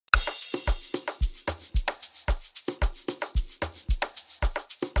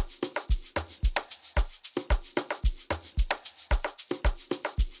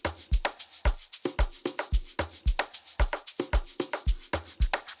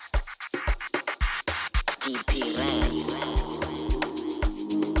I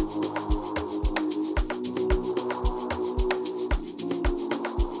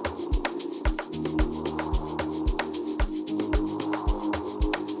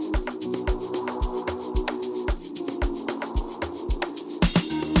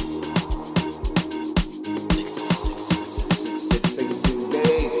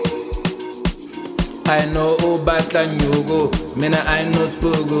know Batla Nyugo, Mena I know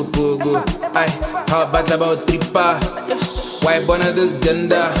Spogo Pogo. I how battle about tripa. Why born of this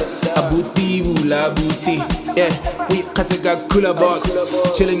gender? Abuti Wula Booty. Yeah, we Kasega cooler box.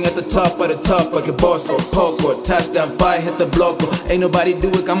 Chilling at the top of the top like a boss or poker. Touchdown fire, hit the block. Ain't nobody do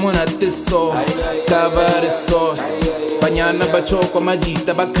it, I'm on at this so. Cover the sauce. Banyana Bachoko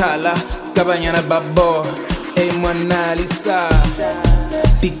Majita Bakala. Cabanyana Babo. Hey Mona Lisa.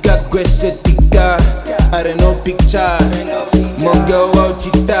 Tika Gweshe Tika. I don't know pictures. Mongo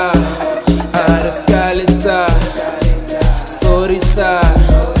Wauchita. I the Scaletta. Sorry, sir.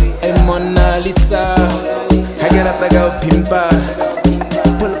 Hey Mona Lisa. I get up like a pimpa.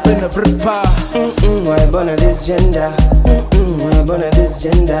 Pull up in a ripper. Why born of this gender? Why born of this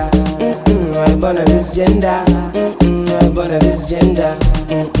gender? Why born of this gender? Why born of this gender?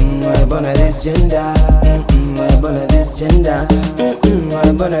 Why born of this gender? Why born of this gender?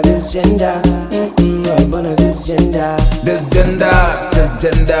 Why born of this gender? Why born of this gender? This gender, this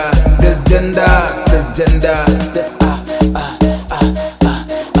gender, this gender, this gender, this gender, this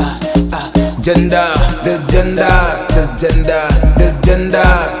gender, this gender, this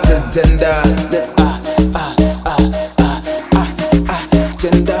gender, this gender, this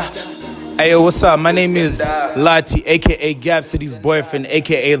gender. Hey, yo, what's up? My name is LATTY, aka Gap City's boyfriend,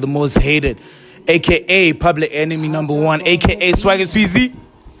 aka the most hated, aka public enemy #1, aka Swagger Sweezy.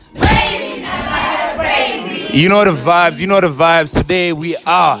 You know the vibes, you know the vibes. Today we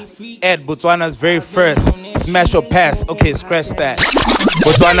are at Botswana's very first Smash or Pass. Okay, scratch that.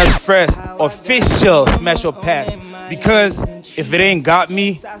 Botswana's first official Smash or Pass. Because if it ain't got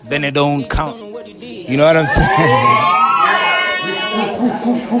me, then it don't count. You know what I'm saying?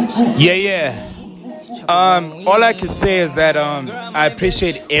 Yeah. All I can say is that I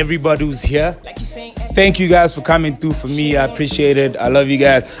appreciate everybody who's here. Thank you guys for coming through for me. I appreciate it. I love you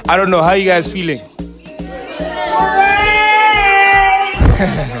guys. I don't know, how you guys feeling?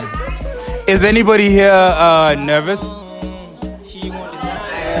 Is anybody here nervous?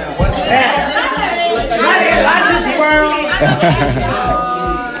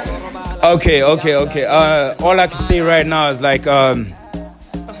 Okay. All I can say right now is like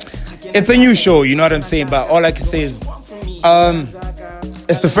it's a new show, you know what I'm saying? But all I can say is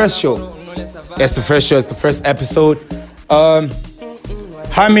it's the first show. It's the first show, it's the first episode.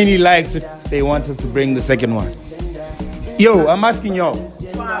 How many likes if they want us to bring the second one? Yo, I'm asking y'all.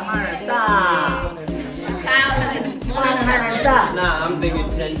 Nah, I'm thinking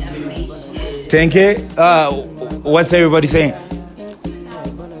 10K. 10K? What's everybody saying?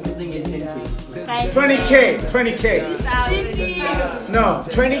 20K. No,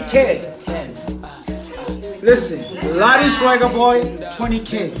 20K. Listen, LATTY Swagger Boy,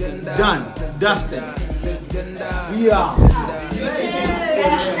 20K. Done. Dusted. We are.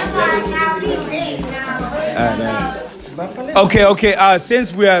 Okay.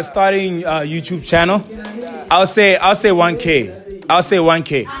 Since we are starting YouTube channel, I'll say 1K. I'll say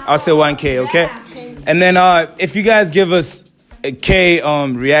 1K. Okay. And then if you guys give us a K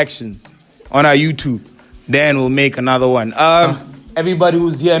reactions on our YouTube, then we'll make another one. Everybody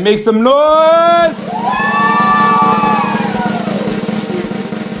who's here, make some noise.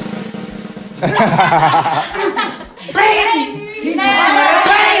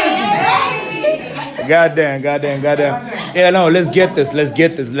 Goddamn. Yeah, no, let's get this. We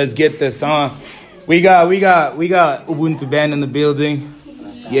got Ubuntu Band in the building.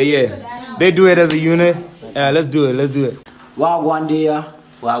 Yeah. They do it as a unit. Let's do it. Wagwandia.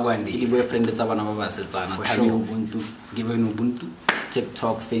 The boyfriend that's about Thami Ubuntu, Gavin Ubuntu,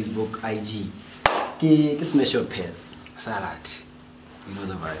 TikTok, Facebook, IG. Smash your pairs. Salad. You know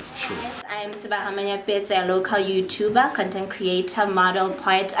the vibe. Sure. I'm a local YouTuber, content creator, model,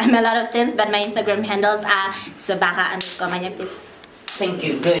 poet. I'm a lot of things, but my Instagram handles are Sabaha_Manyapits. Thank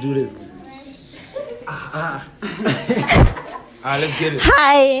you. Good. Do this. Let's get it.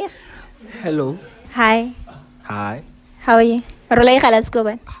 Hi. Hello. Hi. Hi. How are you?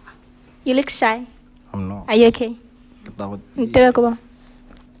 You look shy. I'm not. Are you okay?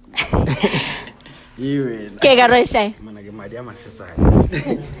 Shy.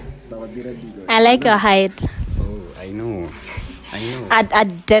 I like your height. Oh, I know.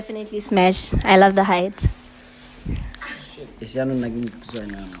 I'd definitely smash. I love the height. I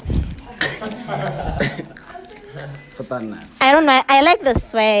don't know. I like the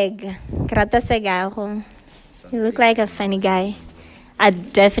swag. Grata swag. You look like a funny guy.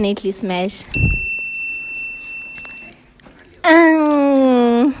 I'd definitely smash.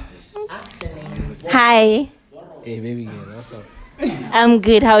 Hi. Hey, baby girl, what's up? I'm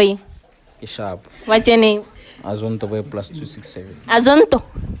good. How are you? You're sharp. What's your name? Azonto boy plus 267. Azonto.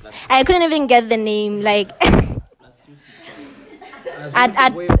 I couldn't even get the name. Like.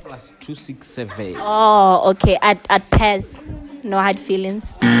 Azonto boy plus 267. Oh, okay. At PES. No hard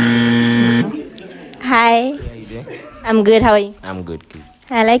feelings. Hi. How you doing? I'm good. How are you? I'm good.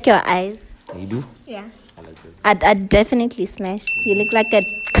 I like your eyes. You do? Yeah. I like this. I'd definitely smash. You look like a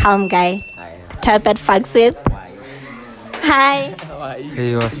calm guy. Hi. Type at fucks with. Hi.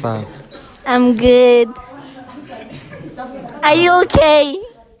 Hey, what's up? I'm good. Are you okay?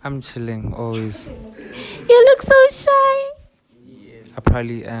 I'm chilling, always. You look so shy. I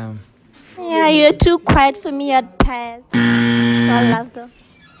probably am. Yeah, you're too quiet for me at PES. So I love though.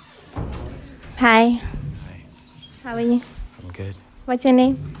 Hi. How are you? I'm good. What's your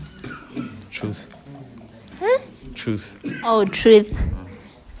name? Truth. Huh? Truth. Oh, Truth.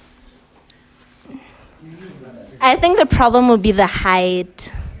 I think the problem would be the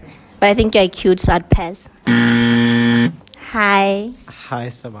height. But I think you're cute, so I'd pass. Hi. Hi,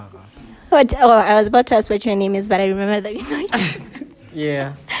 Sabara. What? Oh, I was about to ask what your name is, but I remember that you're not.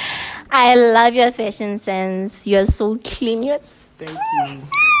 Yeah. I love your fashion sense. You're so clean. Thank you.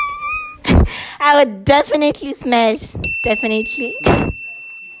 I would definitely smash. Definitely.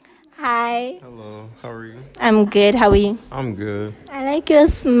 Hi. Hello, how are you? I'm good. How are you? I'm good. I like your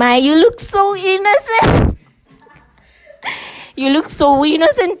smile. You look so innocent. You look so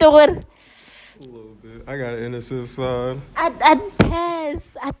innocent, Tor. A little bit. I got an innocent side. I'd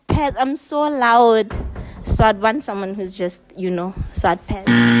pass. I'm so loud. So I'd want someone who's just, so I'd pass.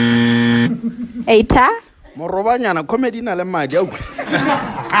 Eita? Morobanyana comedy na le madi au.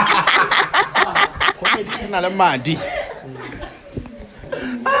 Comedy na le madi. Ke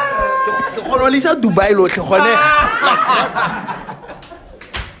khona lisa Dubai lo tle khone.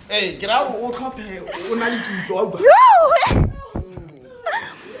 Eh, ke ra o tlhophe o na le kitso wa bua.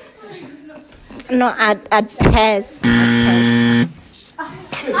 No, I'd pass.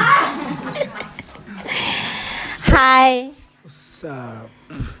 Hi. What's up?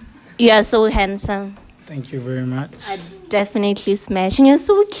 You are so handsome. Thank you very much. I'd definitely smash. And you're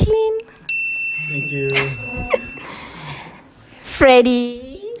so clean. Thank you.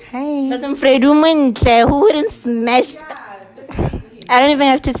 Freddie. Hi. But I'm Freddie who wouldn't smash. I don't even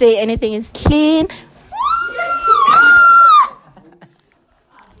have to say anything. It's clean.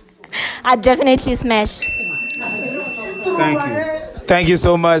 I'd definitely smash. Thank you. Thank you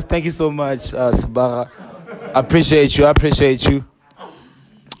so much. Thank you so much, Sabara. I appreciate you.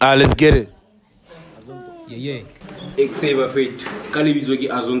 Let's get it. Yeah. Exever fate. Kalibizoki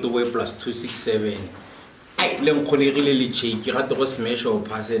Azonto boy plus 267. I lem kolegile le check. You got to smash or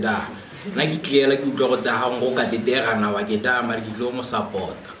pass it down. Like it clear like you got the hango ka detera na wa get down, but you mo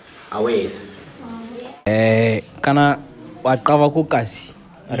support. Always. Kana wa qava ko kasi.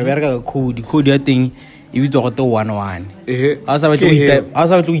 Re bereka ka code ya teng e bitso go to 11. Ha sa batlo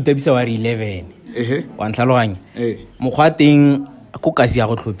go itebisa wa 11. Wa ntlhaloganya. Mogwa teng ko kasi ya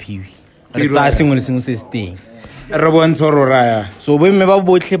go tlhophiwe. Re tsa sengwe le sengwe se se teng. Re bontsho roraya. So bomme ba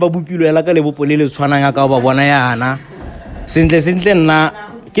botlhe ba bopilo ela ka le bopole le tshwanang ka ba bona yana. Sentle nna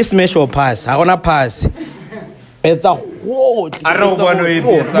ke smash or pass. Ha gona pass. Betsa go. Ara bona e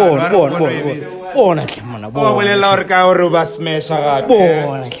bona tlhamana bona bolela hore ka hore ba smasha gape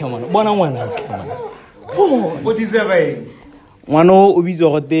bona tlhamana bona ngwana tlhamana o deserve ngwana o bitso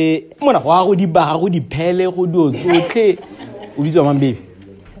go te mona go di baga go di phele go dio tsotlhe o bitso mang baby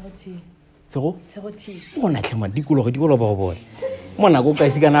tsego bona tlhamana dikolo ba go bona mona go ka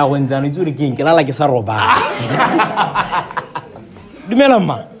se kana go ntsana itse re keng ke lala ke sa roba dumela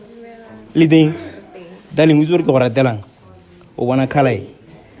mma le ding darling o itse re ke go ratelang o bona khalai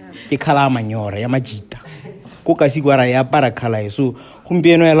ke khala manyora ya majita ko ka sigwara ya para khalai so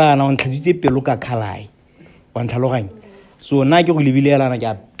gompieno ya lana o ntlhaditse pelo ka khalai wa ntlhaloganya so na ke go lebile ya lana ke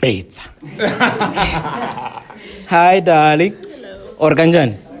a betsa hi darling or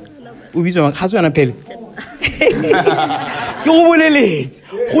kanjani o bitso ga tswana phele ke go boleletse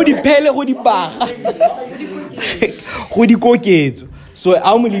go di phele go di baga go di koketso so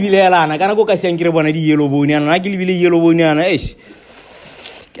a mo lebile ya lana kana ko ka siang ke re bona di yellow bone yana na ke lebile yellow bone yana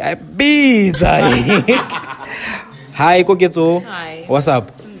Biza. Hi koketso. Hi. What's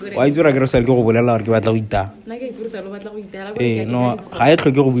up? Wa itse ra ke re sale ke go bolela gore ke batla go ita. Nna ke itse re batla go ita. No, ga e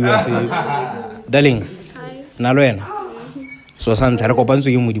tlhoke go buiwa se. Darling. Hi. Na lo wena. so sa ntlha re kopantswe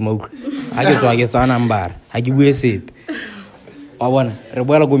ke modimo utlwa ha ke tswa ke tsa nambara ha ke bue sepe wa bona re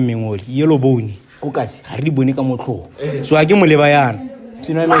boela go mmengoli yellow bone go kasi ha re di bone ka motlho so ha ke mo leba yana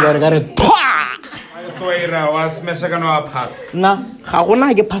sino me ga re so ira wa smash ka no a pass na ga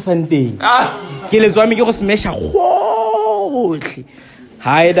gona ke passanteng ke letswa me ke go smasha gohle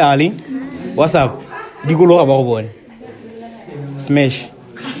hi darling what's up dikologa ba go bone smash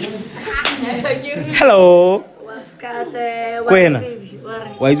hello kwena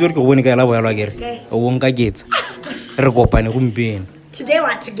wa itse re ke go bone ka la boyalwa kere o bonka ketsa re kopane go mpeng today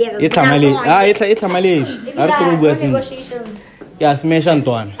we're together e tlamaletse a re go bua seng ya smash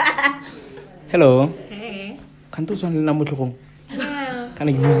antwana hello kanto tswana le na motlhogong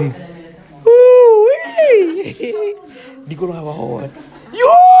kana ke busy dikologa ba go bona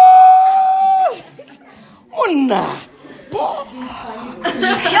yo monna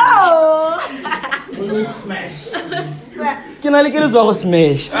yo smash ke na le ke le tswa go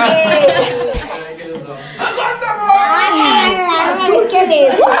smash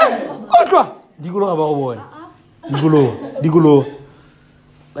otwa dikologa ba go bona dikologa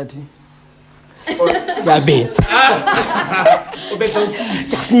LATTY ya betsa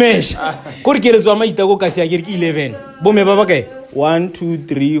smash ko re ke re tswa majita go ka se ya ke re ke 11 bo me ba ba kae 1 2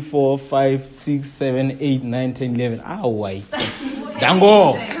 3 4 5 6 7 8 9 10 11 why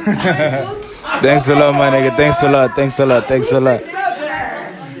dango thanks a lot my nigga thanks a lot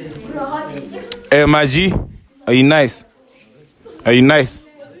hey my G are you nice all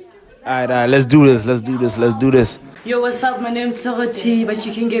right let's do this Yo, what's up? My name's T, but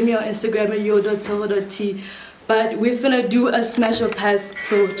you can get me on Instagram at yo.toho.t. But we're finna do a smash or pass,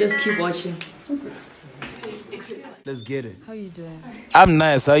 so just keep watching. Let's get it. How you doing? I'm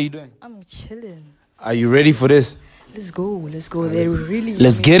nice. How you doing? I'm chilling. Are you ready for this? Let's go. They're really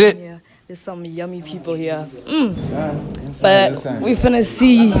let's get it. Here. There's some yummy people here. But we're finna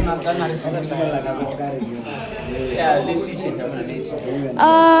see.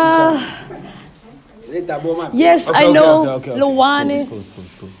 Yes, I know. Luwane.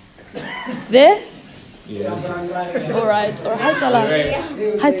 Cool. There? Yes. All right.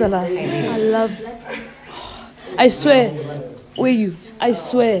 Hi, Tala. I love. I swear. Where you? I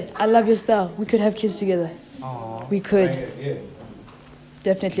swear. I love your style. We could have kids together. We could.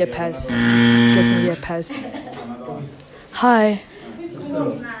 Definitely a pass. Hi.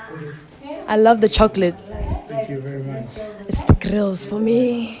 I love the chocolate. Thank you very much. It's the grills for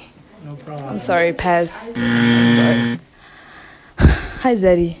me. No problem. I'm sorry, pass. I'm sorry. Hi,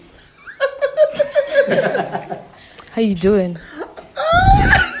 Zeddy. How you doing?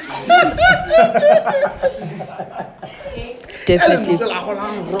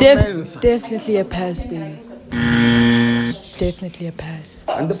 Definitely a pass, baby. Definitely a pass.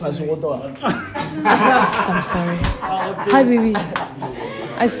 I'm sorry. Hi, baby.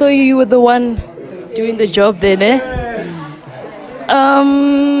 I saw you were the one doing the job then, eh?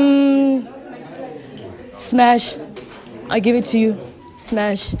 Smash. I give it to you.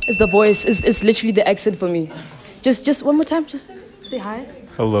 Smash. It's the voice. It's literally the accent for me. Just one more time. Just say hi.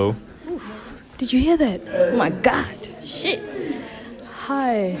 Hello. Oof. Did you hear that? Oh my God. Shit.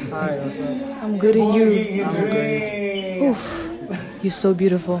 Hi. Hi, what's up? I'm good and you. I'm great. Oof. You're so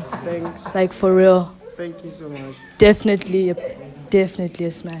beautiful. Thanks. Like for real. Thank you so much. Definitely a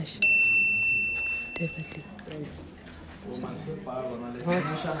smash. Definitely.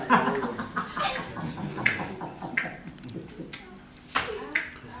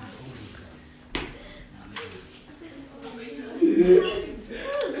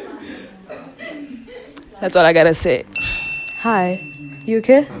 That's all I gotta say. Hi. You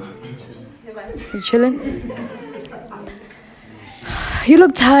okay? You chilling? You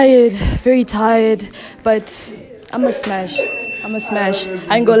look tired, very tired, but I'm a smash.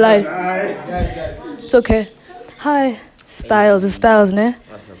 I ain't gonna lie. It's okay. Hi. Styles, it's Styles, ne?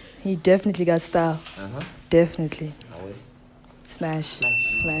 You definitely got style. Definitely. Smash.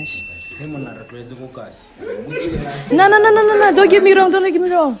 No. Don't get me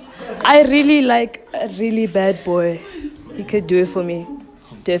wrong. I really like a really bad boy. He could do it for me.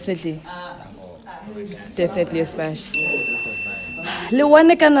 Definitely a smash.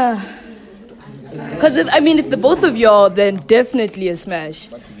 Because if the both of y'all, then definitely a smash.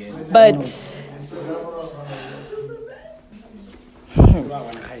 But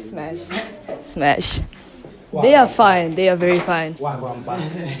smash. They are fine. They are very fine.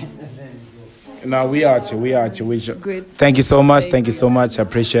 No, we are you. Good. Thank you so much. I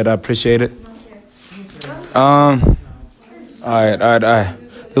appreciate it. All right.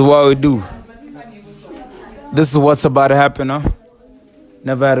 This is what we do. This is what's about to happen, huh?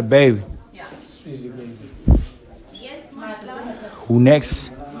 Never had a baby. Who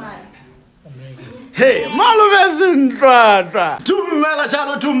next? Hey, malume sintwatwa. Tumela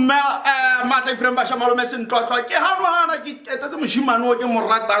jalo tumela mata ifremba sha malume sintwatwa ke hana ke etetse moshimane o ke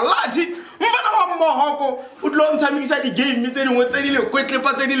morata LATTY mbana wa mohoko o tlo ntshamikisa di game tse dingwe tse di le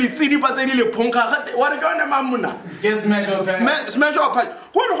kwetlepa tse di le tsidipa tse di le phonka gate wa re ka ona mamona ke smash up smash up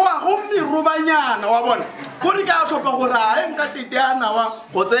go re go mirubanyana wa bona go re ka tlhopa go ra nka teteana wa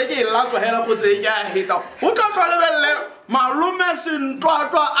go tse ke latswa hela go tse ke a heta o tla tlolebelle malume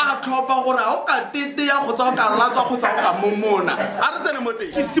sintwatwa a tlhopa gore o ka tete ya go tsa ka latswa go tsa ka momona a re tsene mo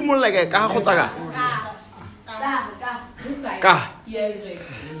teng ke simolole ka go tsa ka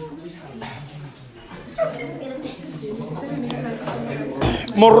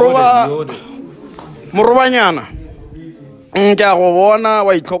morobanyana nke a go bona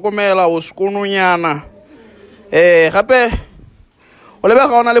wa itlhokomela o sekononyana gape o lebe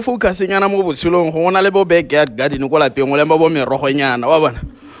ga ona le focusing-nyana mo botshelong go ona le bo backyard garden ko lapeng o lema bo merogonyana wa bona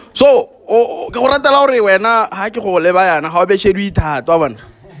so ke go ratela gore wena ha ke go leba yana ga o betšhedi ithata wa bona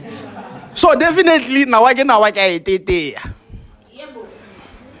so definitely nawa ke a etetea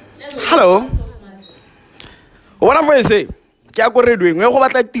hello o bona fo ese ke ya ko redweng e go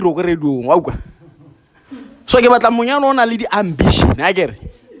batla tiro ko redweng wa utlwa so ke batla monyana o na le di-ambition a kere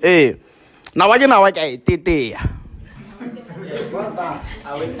nawa ke a etetea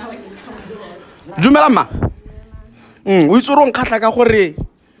dumela ma o itse gore o nkgatlha ka gore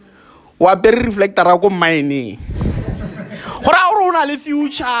o apere reflectora ko mmineng gore a gore o na le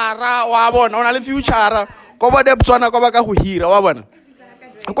futura wa bona o na le futura ko ba Botswana ko ba ka go hira wa bona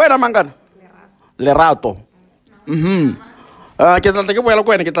ko ena mangana lerato ke tlatla ke boela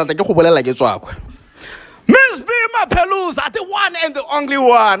ko ena ke tlatla ke go bolela ke tswakwa Miss B Mapheluza, the one and the only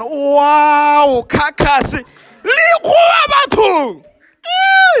one. Wow, kakasi likuwa batho.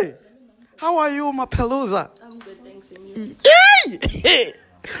 Hey, how are you, Mapheluza? I'm good, thanks. Hey,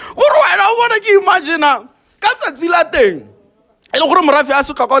 I don't want to imagine. Katsa tsila teng. E le gore morafi a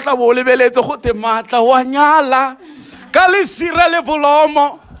se ka tla bo lebeletse go te matla wa nyala. Ka le sira le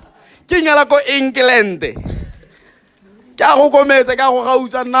bolomo. Ke nyala ko England. Ka go kometse ka go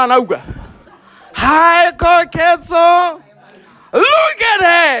gautsa nana uka. Hi, Koketso. Look at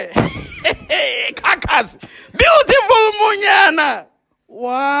her. Kakas. Beautiful munyana.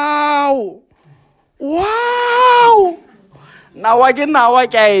 Wow. Wow. Nawa ke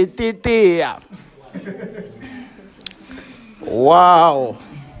a itetea. Wow.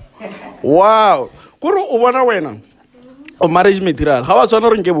 Wow. Kuro o bona wena. O marriage material. Ha wa tsona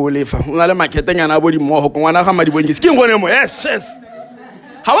re nke bo lefa. O na le makhetanyana a bo di moho ko ngwana ga madibongisi. Ke ngone mo. Yes.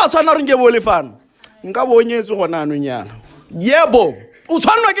 Ha wa tsona re nke bo lefana. Nka bonyetse gona anonyana. Yebo, o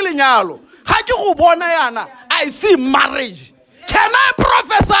tshwanwa ke lenyalo. Ga ke go bona yana, I see marriage. Can I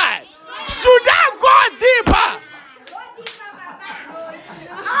prophesy? Should I go deeper?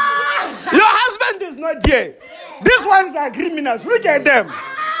 Your husband is not here. These ones are criminals. Look at them.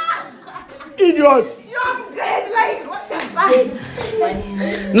 Idiots. You're dead. Like, what the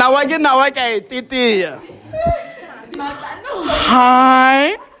fuck? Now I titi.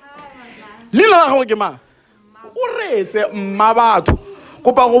 Hi. Lilo la go ke ma. O retse mma batho.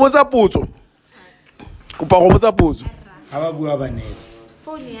 Kopa go botsa potso. Ha ba bua ba ne.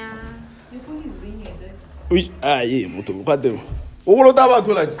 Phone ya. Your phone is ringing. Ui, ye motho go teng. O go lota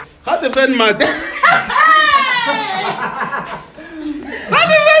batho la. Ga te fan mate.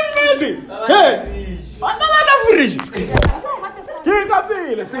 Hey. What the fridge? Ke ka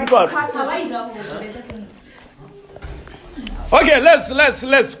pele simple. Okay, let's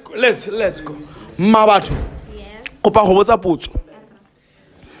go. Mabatho. Yes. Kopa go botsa potso.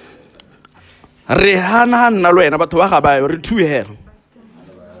 Re hana nna lo ena batho ba ga ba yo re two here.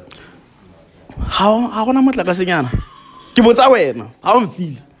 Ha gona motla ka senyana. Ke botsa wena, ha o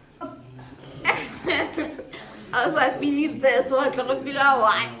mfile. I was like, feeling this one, I feel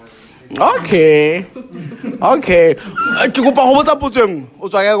what? Okay. Ke kopa go botsa potso engwe. O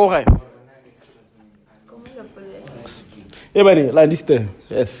tswa ka go gae. Ebane, la liste.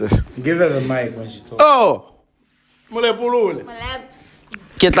 Yes. Give her the mic when she talks. Oh. Molepolole. My laps.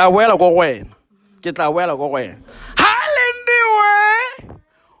 Ke tla boela go wena. Halendiwe.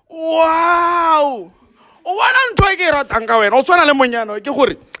 Wow. O wana ntwe ke ratang ka wena. O tswana le monyana ke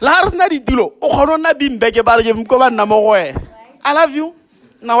gore la ha re sena ditilo o kgona nna bimbeke ba re ke mko ba nna mo go wena. I love you.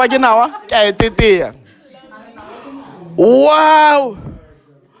 Nawa ke a etetea. Wow.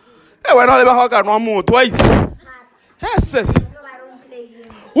 Wena le ba ga ka nwa motho wa itse. Yes.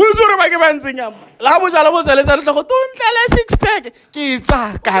 O itse re ba ke ba ntsenya. La bojala bo tsele tsa go tontlele six pack. Ke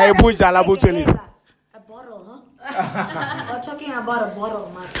itsa ka e bojala bo tsweletse. A bottle, huh? We're talking about a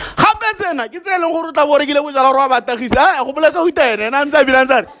bottle, man. Gape tsena ke tse leng gore o tla bo rekile bojala gore wa batagisa go bolela ka utene na ntse bina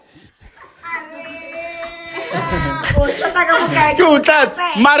ntse ke utlatse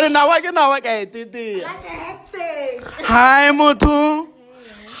mare nawa ke nawa ka etetea hai motho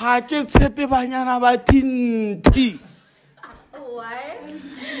ga ke tshepe banyana ba tinti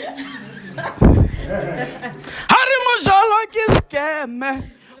Hari mojalo ke scam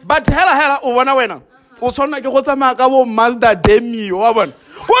but hela o bona wena o tshwana ke go tsamaya ka bo Mazda Demi wa bona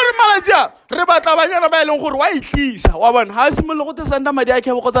gore malatsia re batla banyana ba eleng gore wa itlisa wa bona ha se mollo go tsenda madi a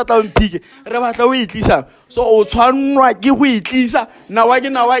khebo go tsa tlampike re batla o itlisa so o tshwanwa ke go itlisa nawa ke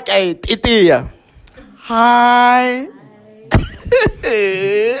nawa ka etetea hi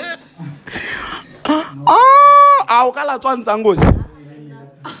o ka la tswantsang gosi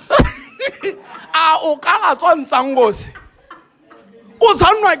o ka la tswantsang gosi o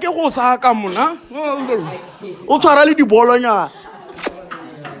tshwanwa ke go saka mona o tshwara le dibolonyana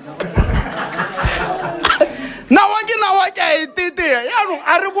nawa ke etetea yaanong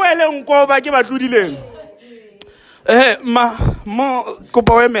a re boeleng ko ba ke batlodileng mo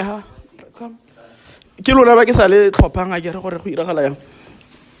kopa wa meha ke lona ba ke sa le tlhophang a ke re gore go iragala yang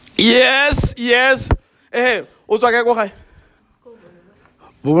yes o tswa kae go gae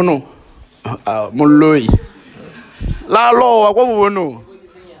bobono molloi la lowa ko bobono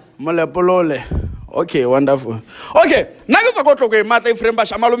molepolole okay wonderful okay nna ke tswa go tlokwe matla friend ba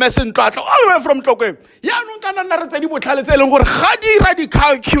shamalome sentlatla all the way from tlokwe yaanong kana nna re tse di botlhale tse leng gore ga di ra di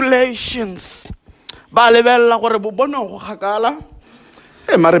calculations ba lebella gore bobono go gakala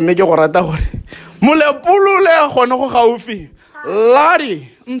mare mme ke go rata gore molepolole gone go gaufi LATTY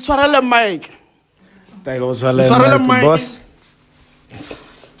ntshwarele mic boss.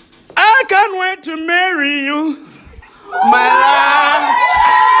 I can't wait to marry you, my love.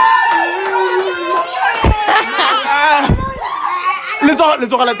 Let's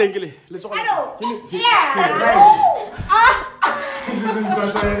all thank you. Let's all.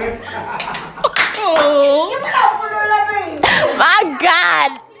 My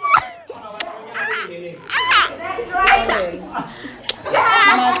God. That's right.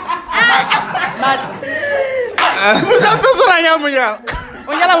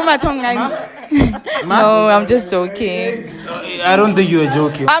 No, I'm just joking. I don't think you were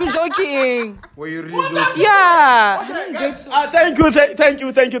joking. I'm joking. Were you really joking? Yeah. Thank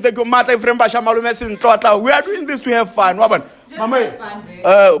you. Mata friend Basha Malume Sintlatla. We are doing this to have fun. Mama,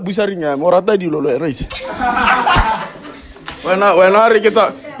 Busarinya, Morata di Lolo race. When I get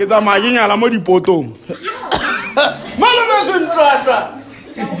a maginia la modi poto. Malume Sintlatla.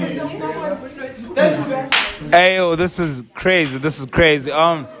 Hey, yo, this is crazy.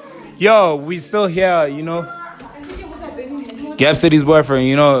 Yo, we still here, you know. Gap City's boyfriend,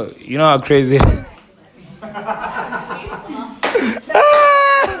 you know how crazy.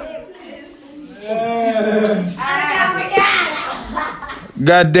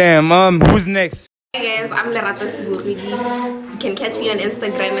 Goddamn, who's next? Hey guys, I'm Lerata Siburudi. You can catch me on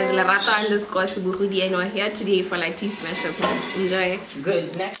Instagram as Lerata_Siburudi, and we're here today for LATTY Smash Up. Enjoy.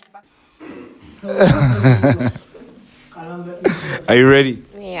 Good. Next. Are you ready?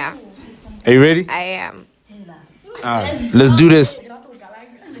 Yeah. Are you ready? I am. Alright, let's do this.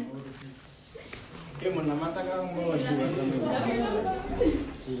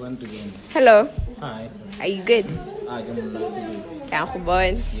 Hello. Hi. Are you good? Yeah, I'm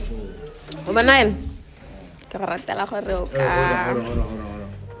born. Ubanan. Karatela Hold on.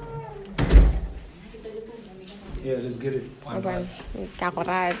 Yeah, let's get it.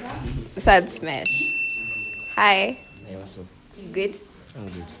 Karat. Sad smash. Hi. Hey, what's up? You good? I'm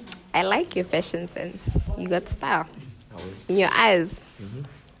good. I like your fashion sense. You got style. In your eyes.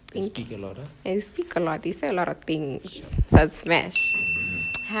 You speak a lot, huh? I speak a lot. You say a lot of things. Sad smash.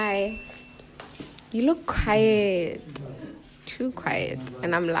 Hi. You look quiet. Too quiet.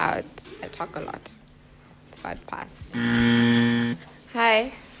 And I'm loud. I talk a lot. So I'd pass.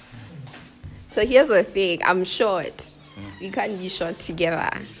 Hi. So here's the thing. I'm short. We can't be short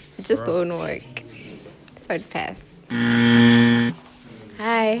together. It just don't work. So I'd pass.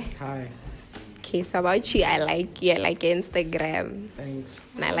 Hi. Hi. Okay, so about you, I like you. I like your Instagram. Thanks.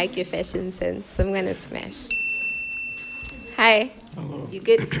 And I like your fashion sense. So I'm gonna smash. Hi. Hello. You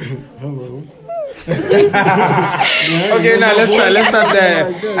good? Hello. Okay, now let's start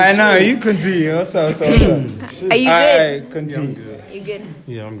there. I know you continue. Also. Are you good? Continue. You good?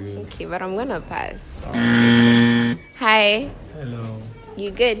 Yeah, I'm good. Okay, but I'm gonna pass. Hi. Hello.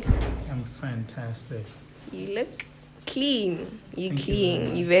 You good? I'm fantastic. You look clean. You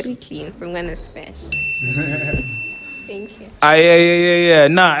clean. You very clean. So I'm gonna smash. Thank you. Yeah.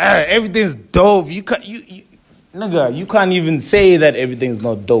 Nah, everything's dope. You Nigga, you can't even say that everything's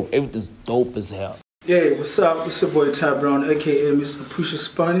not dope. Everything's dope as hell. Yeah, what's up? It's your boy Ty Brown, aka Mr. Pusha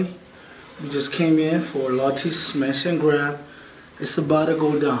Spunny. We just came in for LATTY Smash and Grab. It's about to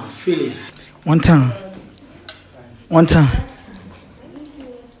go down. Feel it. One time. One time.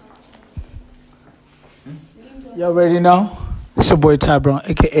 Y'all ready now? It's your boy Ty Brown,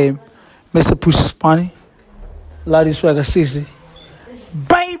 aka Mr. Pusha Spunny. LATTY Swagger 60.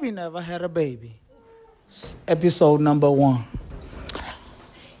 Baby never had a baby. Episode number 1.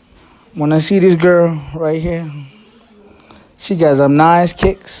 When I see this girl right here, she got some nice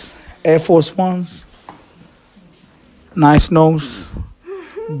kicks, Air Force Ones, nice nose,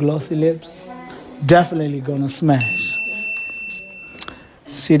 glossy lips. Definitely gonna smash.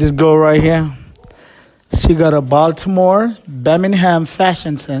 See this girl right here? She got a Baltimore, Birmingham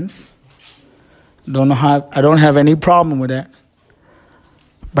fashion sense. I don't have any problem with that.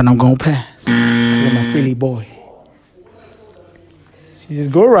 But I'm gonna pass. 'Cause I'm a Philly boy. See this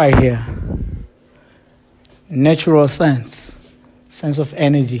girl right here. Natural sense of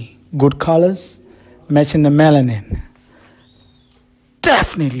energy, good colors, matching the melanin.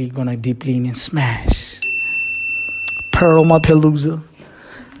 Definitely gonna deep lean and smash. Pearl Mapalooza,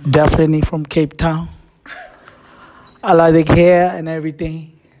 definitely from Cape Town. I like the hair and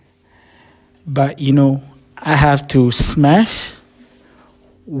everything, but you know, I have to smash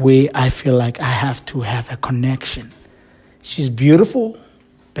where I feel like I have to have a connection. She's beautiful,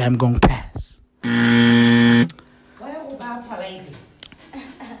 but I'm gonna pass.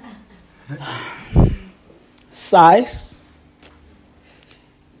 Size.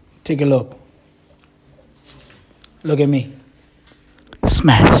 Take a look. Look at me.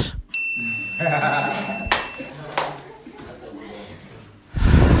 Smash.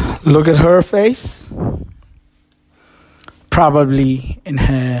 Look at her face. Probably in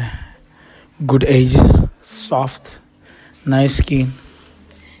her good ages. Soft, nice skin.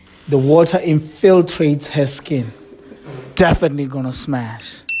 The water infiltrates her skin. Definitely gonna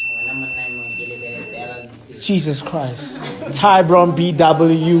smash. Jesus Christ. Ty Brown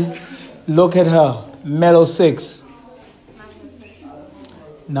BW. Look at her. Mellow 6.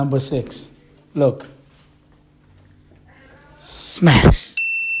 Number 6. Look. Smash.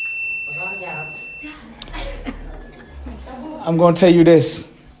 I'm going to tell you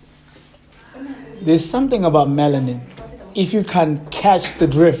this. There's something about melanin. If you can catch the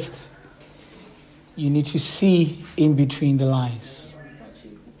drift, you need to see in between the lines.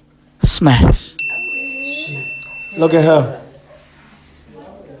 Smash. Look at her.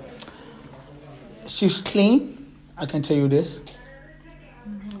 She's clean. I can tell you this.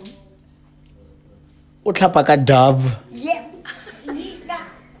 Utlapaka dove. Yeah.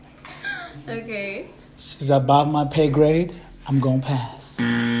 Okay. She's above my pay grade. I'm going to pass.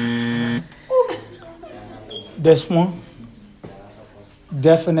 This one,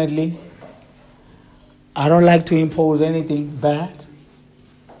 definitely. I don't like to impose anything bad.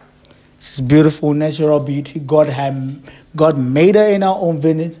 She's beautiful, natural beauty. God made her in our own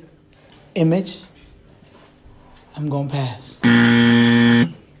image. I'm going to pass.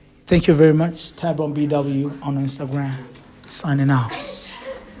 Thank you very much. Ty Brown BW on Instagram. Signing out.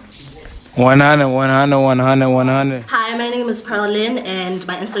 100, 100, 100, 100. Hi, my name is Pearlyn and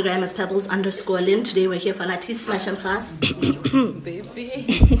my Instagram is pebbles_lyn. Today we're here for LATTY Smash and Plus. Baby.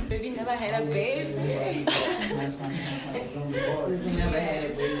 Baby never had a baby. Never had a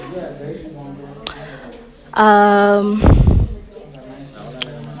baby.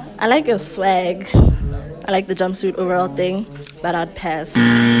 I like your swag. I like the jumpsuit overall thing, but I'd pass.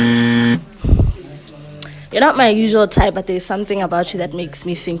 You're not my usual type, but there's something about you that makes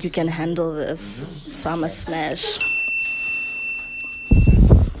me think you can handle this. So I'm a smash.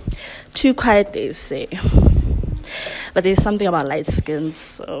 Too quiet, they say. But there's something about light skins,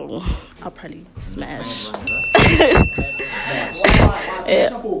 so I'll probably smash. Yeah.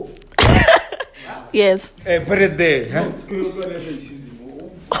 Yes. Hey, put it there. Huh?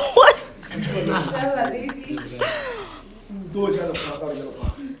 What?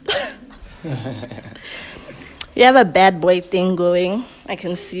 You have a bad boy thing going. I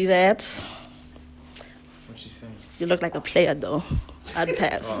can see that. What's she saying? You look like a player, though. I'd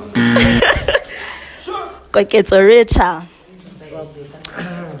pass. It's a richer.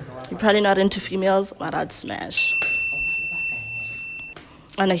 You're probably not into females, but I'd smash.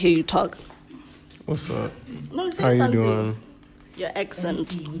 I want to hear you talk. What's up? No, say How you something. doing? Your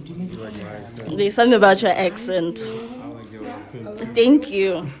accent. There's something about your accent. Thank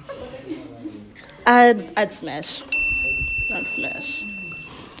you. I'd smash. I'd smash.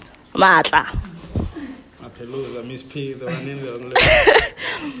 Matla.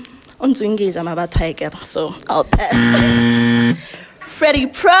 So I'll pass. Freddie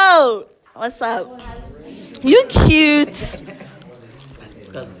Pro, what's up? You cute.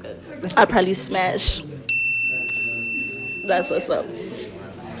 I'll probably smash. That's what's up.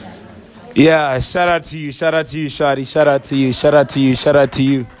 Yeah, shout out to you, Shawty. Shout out to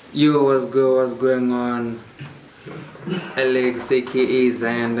you. Yo, what's good? What's going on? It's Alex, aka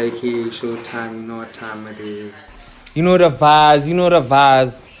Zion, aka Showtime. You know what time it is. You know the vibes.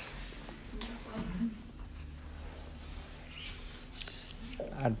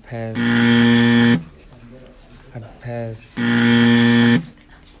 I'd pass.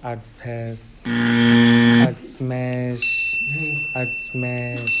 I'd smash.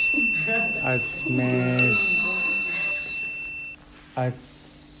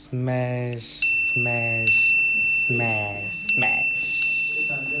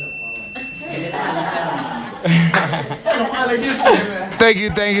 Thank you.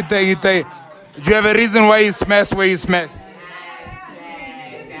 Do you have a reason why you smash where you smash?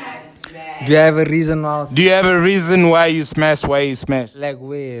 Do you have a reason why? Do you have a reason why you smash where you smash? Like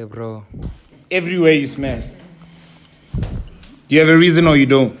where, bro? Everywhere you smash. Do you have a reason or you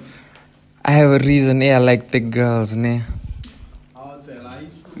don't? I have a reason, yeah, I like the girls, ne?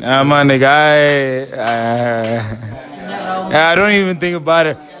 Nah, man, nigga, I don't even think about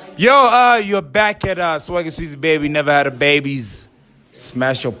it. Yo, you're back at Swaggy Sweezy Baby, never had a babies.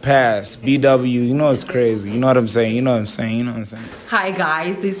 Smash your pass, BW, you know it's crazy. You know what I'm saying? Hi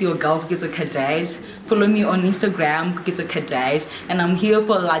guys, this is your girl Gizzo Kadesh. Follow me on Instagram, Gizzo Kadesh, and I'm here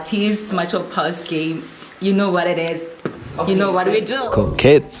for Latty's Smash Your Pass game. You know what it is. You know what we do. Cool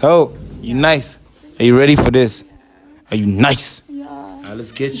kids. Oh, you nice. Are you ready for this? Are you nice? Yeah.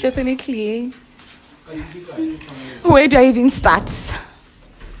 Let's get you. Definitely. Where do I even start?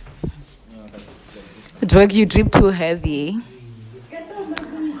 Drag, you drip too heavy.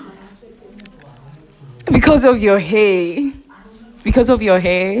 Because of your hair.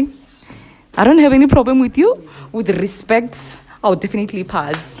 I don't have any problem with you. With respect, I'll definitely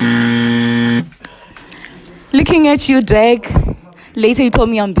pass. Looking at you, Drag. Later you told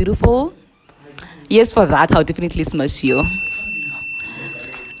me I'm beautiful. Yes, for that, I'll definitely smash you.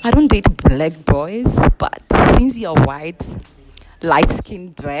 I don't date black boys, but since you're white,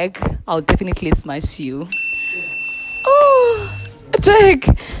 light-skinned Drag, I'll definitely smash you. Oh, Drag.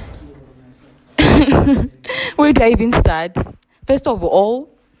 Where do I even start? First of all,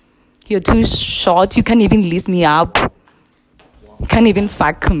 you're too short. You can't even lift me up. You can't even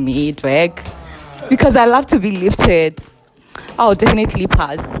fuck me, Drag. Because I love to be lifted. I'll definitely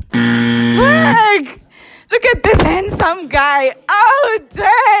pass. Drag! Look at this handsome guy. Oh,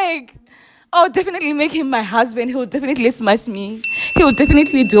 Drag! I'll definitely make him my husband. He'll definitely smash me. He'll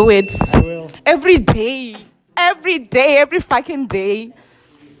definitely do it. Every day. Every fucking day.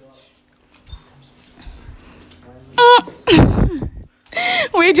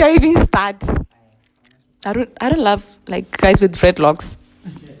 Where do I even start? I don't love like guys with dreadlocks.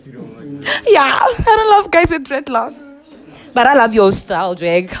 Yeah, I don't love guys with dreadlocks. But I love your style,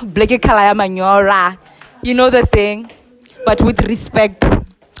 Drag. Blake Kalaya Manyora. You know the thing. But with respect,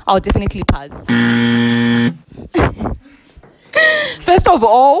 I'll definitely pass. First of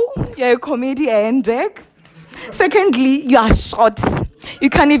all, you're a comedian, Drag. Secondly, you are short. You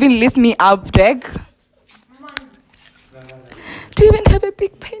can't even lift me up, Drag. Do you even have a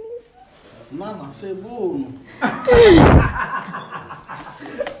big penny? Mama, say boom.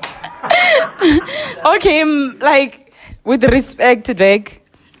 Okay, like, with respect, Drag,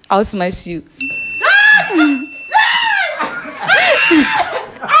 I'll smash you.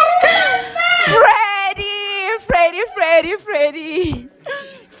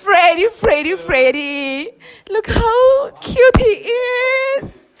 Freddie. Look how cute he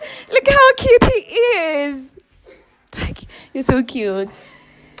is. Drag, you're so cute.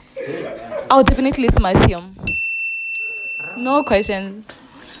 I'll definitely smash him. No questions.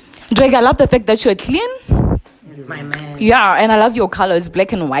 Drag, I love the fact that you're clean. He's my man. Yeah, and I love your colors,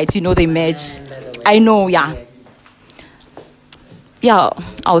 black and white. You know they match. I know, yeah. Yeah,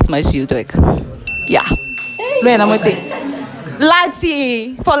 I'll smash you, Drag. Yeah. Man, I'm with it.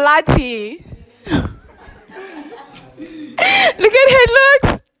 LATTY. For LATTY. Look at her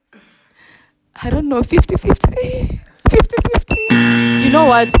looks. I don't know, 50-50. 50-50. You know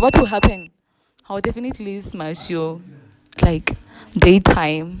what will happen? I'll definitely smash you. Like,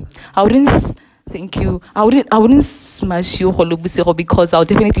 daytime. I wouldn't smash you because I'll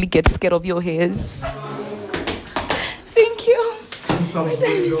definitely get scared of your hairs. Thank you.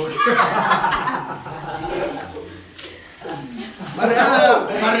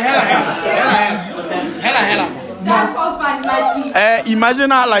 Hella. Just for fun, LATTY. Imagine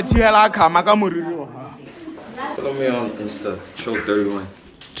like Tihela Kamaka Muriro. Follow me on Insta, Cho31.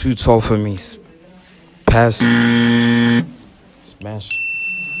 Too tall for me. Pass. Smash.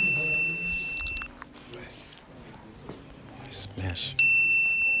 Smash.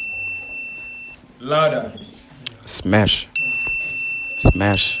 Louder. Smash.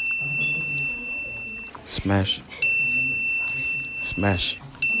 Smash. Smash. Smash.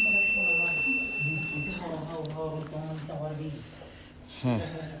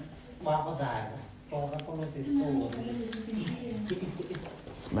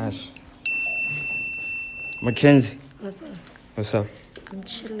 Smash. Mackenzie. What's up? What's up? I'm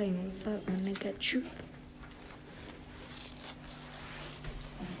chilling. What's up, my nigga? Truth.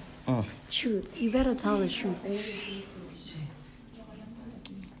 Truth. You better tell the truth, eh?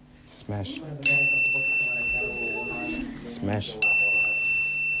 Smash. Smash.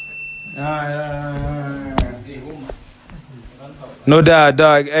 No doubt,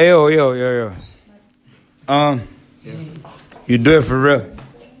 dog. Hey, yo. You do it for real.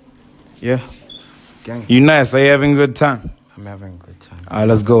 Yeah. Gang. You nice. Are you having a good time? I'm having a good time. All right,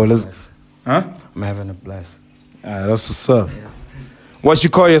 let's go. Huh? I'm having a blast. All right, that's what's up. Yeah. What you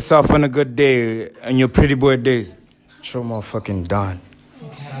call yourself on a good day and your pretty boy days? Show motherfucking Don.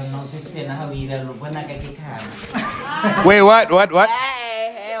 Wait, what? What? What?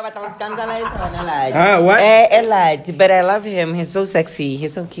 But I love him. He's so sexy.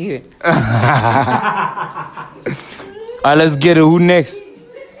 He's so cute. All right, let's get it. Who next?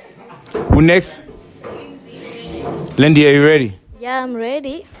 Lindy, are you ready? Yeah, I'm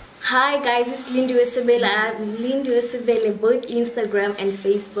ready. Hi guys, it's Lindy Wesebele. I'm Lindy Wesebele, both Instagram and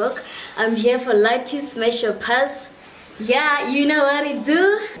Facebook. I'm here for LATTY Smash Your Pass. Yeah, you know what to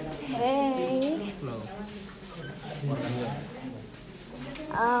do. Hey.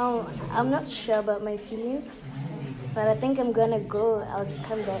 I'm not sure about my feelings, but I think I'm gonna go. I'll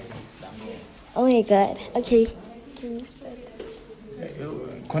come back. Oh my god. Okay. Can you start?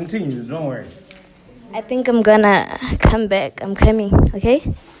 Continue, don't worry. I think I'm gonna come back. I'm coming,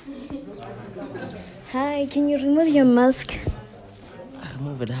 okay? Hi, can you remove your mask?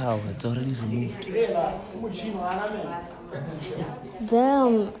 Remove it how? It's already removed.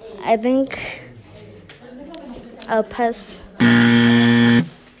 Damn, I think I'll pass.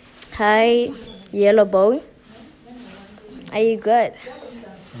 Hi, yellow boy. Are you good?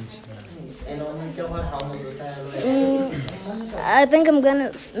 I think I'm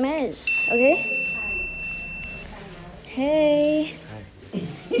gonna smash, okay? Hey.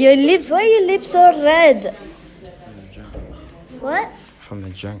 Your lips, why are your lips so red? What? From the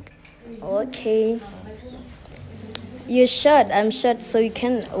junk. Okay. You're short, I'm short, so you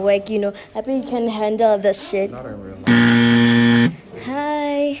can work, you know. I think you can handle the shit. Not in real life.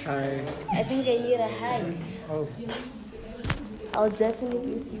 Hi. Hi. I think I need a hug. Oh. I'll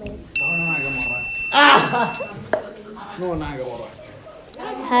definitely smash.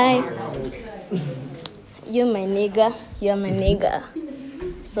 Hi. You're my nigga. You're my nigga.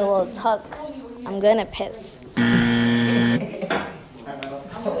 So we'll talk. I'm gonna pass.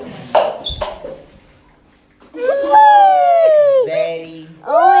 Daddy.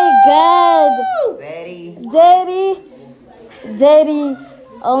 Oh my god. Daddy. Daddy. Daddy.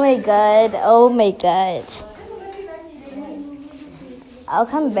 Oh my god. Oh my god. I'll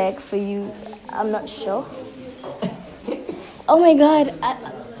come back for you. I'm not sure. Oh my god. I'm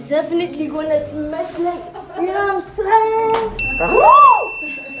definitely gonna smash like, you know what I'm saying?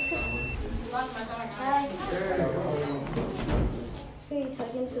 Who are you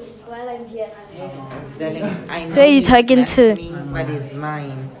talking to while I'm here? Darling, I know Who are you talking to? Me, but it's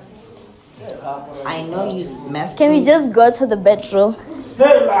mine. I know you smashed Can we me. just go to the bedroom?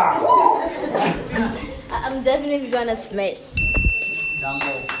 I'm definitely gonna smash.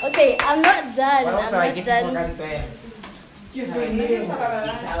 Okay, I'm not done. I'm not done.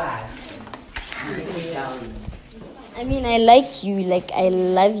 I mean, I like you, like I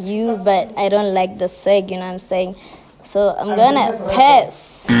love you, but I don't like the swag, you know what I'm saying? So I'm gonna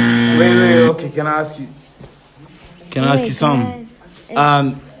pass. Wait, okay, can I ask you? Can I ask you something?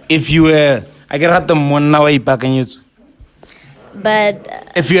 If you were, I get at them 1 hour back in you. But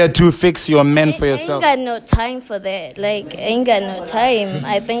If you had to fix your men for I yourself. ain't got no time for that. Like, I ain't got no time.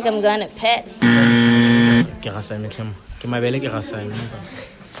 I think I'm gonna pass. Yeah.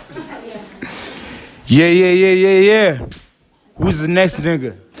 Who's the next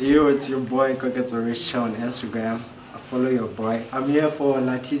nigga? Yo, it's your boy, Cockets Rich on Instagram. I follow your boy. I'm here for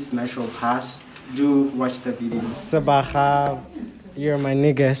LATTY Smash or Pass. Do watch the video. Sabaha, you're my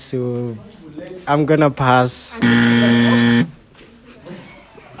nigga, so I'm gonna pass.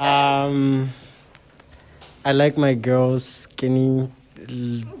 I like my girls skinny,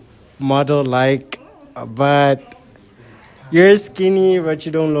 model-like, but you're skinny, but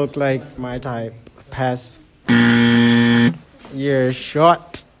you don't look like my type. Pass. You're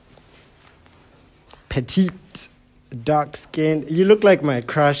short, petite, dark skin. You look like my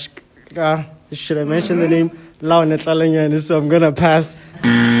crush. Should I mention the name? Lau Netlalanyani, so I'm gonna pass.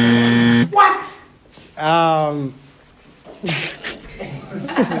 What?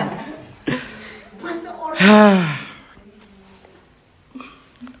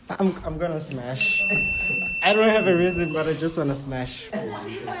 I'm gonna smash. I don't have a reason, but I just wanna smash.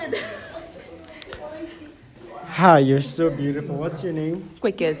 Hi, you're so beautiful. What's your name?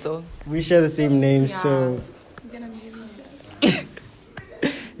 Kweketso. We share the same name, so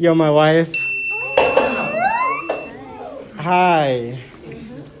you're my wife. Hi.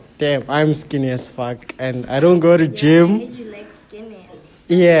 Damn, I'm skinny as fuck, and I don't go to gym.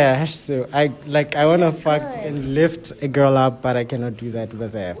 Yeah, so I wanna fuck and lift a girl up, but I cannot do that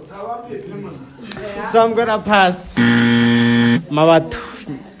with her. So I'm gonna pass. Mawatu.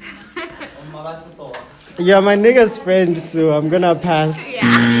 You're my nigga's friend, so I'm gonna pass.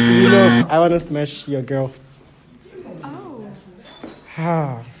 You know, I wanna smash your girl.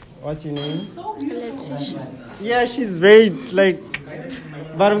 Oh. What's your name? Yeah, she's very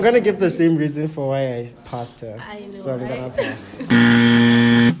but I'm gonna give the same reason for why I passed her. So I'm gonna pass.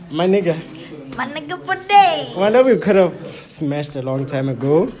 My nigga. My nigga for day. Wonder we could have smashed a long time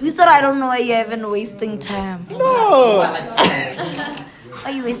ago. You said I don't know why you're even wasting time. No. Why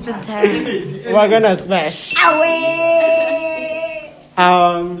are you wasting time? We're gonna smash. Away.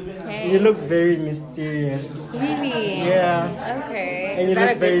 You look very mysterious. Really? Yeah. Okay. And Is you that a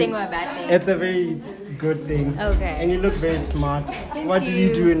look good very- thing or a bad thing? It's a very good thing. Okay. And you look very smart. Thank What do you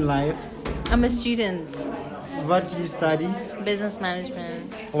you. do in life? I'm a student. What do you study? Business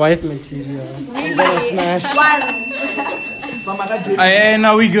management. Wife material. Really? I'm gonna smash. Hey,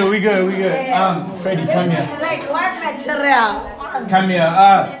 no, we good. Freddie, come here. Like what material? Come here.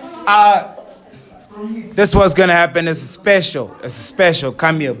 This what's gonna happen. It's a special.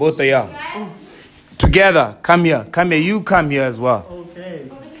 Come here, both of y'all. Together. Come here. You come here as well. Okay.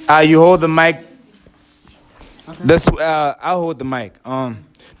 You hold the mic. This I'll hold the mic.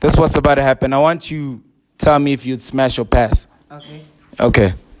 This what's about to happen. I want you tell me if you'd smash or pass.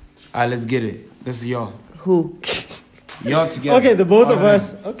 Okay. Alright, let's get it. This is yours. Who? Y'all together. Okay, the both of Alright.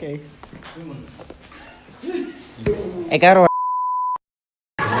 us. Okay. I got a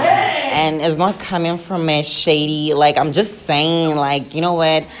and it's not coming from a shady, like, I'm just saying, like, you know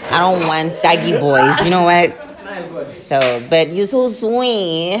what, I don't want thuggy boys, you know what, so, but you're so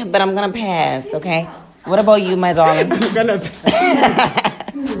sweet, but I'm gonna pass, okay? What about you, my darling? I'm gonna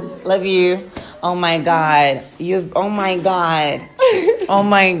pass. Love you. Oh my God, oh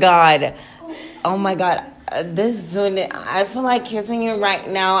my God, this dude, I feel like kissing you right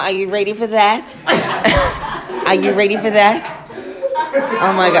now. Are you ready for that? Are you ready for that?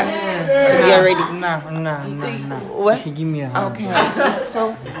 Oh my God. You're ready? Nah. What? Give me a hug. Okay.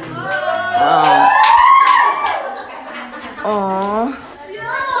 So. Oh.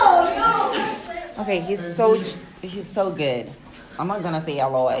 Okay, he's so good. I'm not gonna say a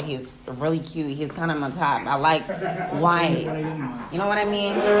lot. He's really cute. He's kind of my type. I like white. You know what I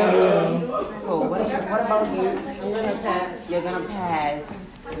mean? So what about you? I'm gonna pass. You're gonna pass.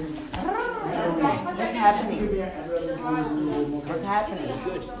 What's happening? What's happening?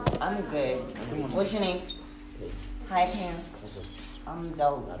 I'm good. What's your name? Hi, Pam. I'm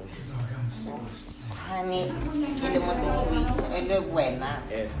dope. Honey, in the situation, buena.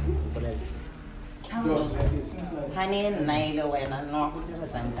 Tell me, honey, nailo buena. No,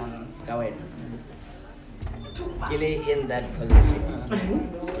 Gavin. Kill in that position.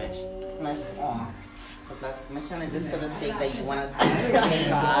 Smash. Smash. Oh. But that's smashing it just for the sake that you want to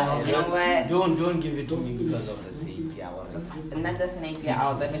smash. You know what? Don't give it to me because of the sake. Not definitely.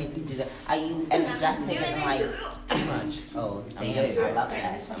 I'll definitely do that. Are you energetic and like Too much. Oh, I'm damn. dead. I love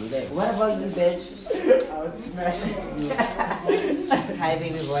that. I'm dead. What about you, bitch? I would smash Hi,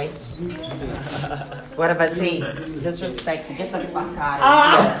 baby boy. What about say? Disrespect. Get the fuck out of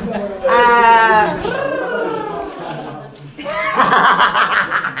here.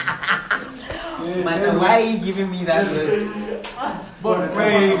 Man, why are you giving me that look? Before,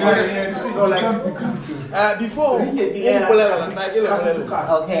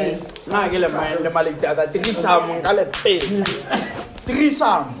 okay. Nah, get a man, the Malik Dada, Trisam, Galet,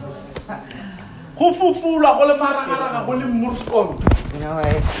 Trisam. Who fool, a whole mara, only Murscom. You know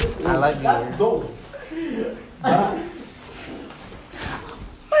what? I love you.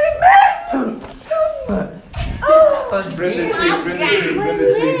 In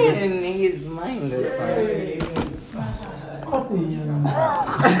his mind, this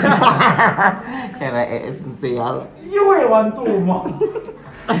Cara, es real. You ain't one too, man.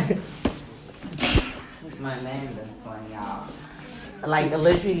 My name, this one, y'all. Like,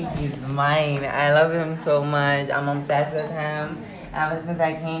 literally, he's mine. I love him so much. I'm obsessed with him. Ever since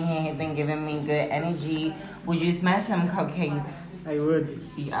I came here, he's been giving me good energy. Would you smash him, cupcakes? I would.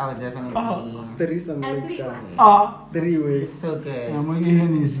 I would definitely. There is some like that. 3 ways. So good. I'm gonna get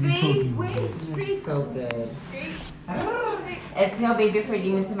him his So good. It's your baby for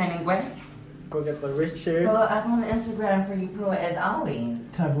you, Mr. Meningwe. Go get some rich shirt. Follow up on Instagram for you, pro, as always.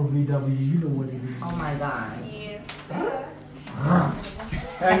 Type of VW, you know what it is. Oh my god.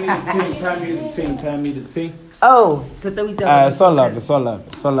 Tell me the team. Oh, it's all love, it's all love,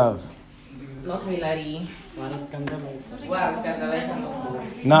 it's all love. Okay, Larry.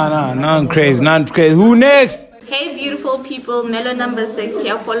 None crazy. Who next? Hey beautiful people, Melo number 6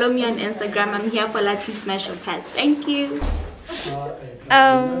 here. Follow me on Instagram. I'm here for LATTY Smash or Pass. Thank you.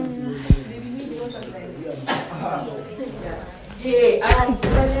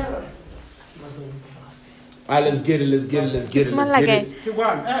 Alright, let's get it. It's more like a...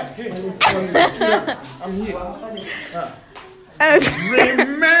 I'm here.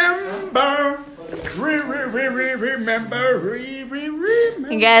 Remember.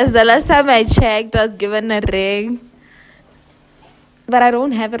 Guys, the last time I checked, I was given a ring. But I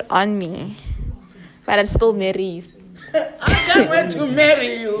don't have it on me. But it still marries. I can't wait to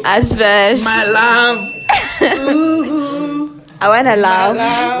marry you. I smash. My love. I wanna love.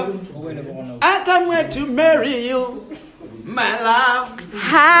 I can't wait to marry you. My love.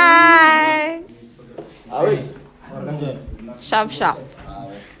 Hi. Sharp.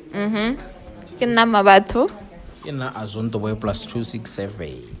 Kinama batu. Ina azonto boy plus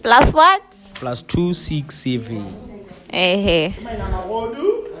 267. Plus what? Plus 267. Hey.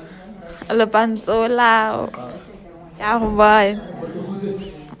 Lepanzola. Yeah,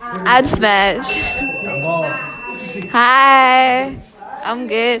 I'd smash. Hi. I'm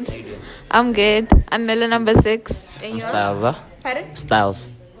good. I'm Melo number 6. Styles, huh? Pardon? Styles.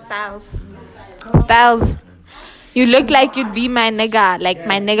 You look like you'd be my nigga, like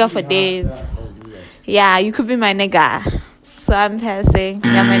my nigga for days. Yeah, you could be my nigga. So I'm passing.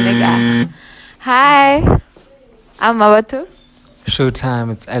 You're my nigga. Hi. I'm Mabatu. Showtime,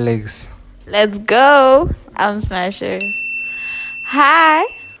 it's Alex. Let's go. I'm Smasher. Hi.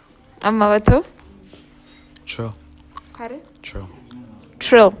 I'm Mabatu. True. Pardon? True.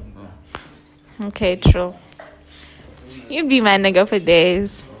 Trill. Okay, Trill. You be my nigga for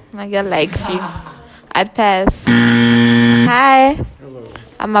days. My girl likes you. I'd pass. Hi. Hello.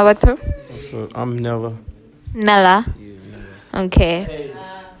 I'm Mabatu. So I'm Nella. Nella. Okay.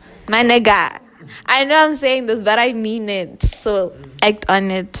 My nigga. I know I'm saying this, but I mean it. So act on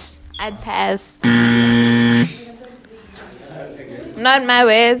it. I'd pass. Not my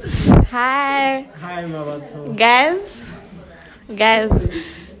words. Hi. Hi, Mabatu. Guys.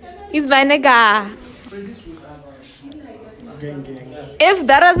 He's my nigga. Gang. If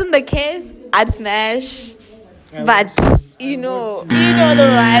that wasn't the case, I'd smash. But you know the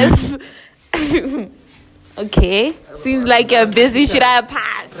vibes. Okay. Seems like you're busy. Should I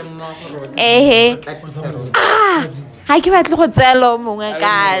pass?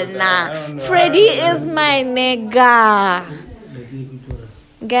 Freddy is my nigga.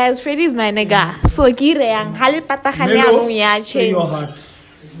 Guys, Freddy is my nigga. So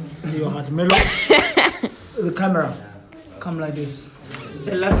Say your heart. Melo. The camera. Come like this.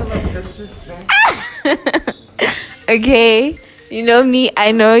 The level of disrespect. Okay. You know me,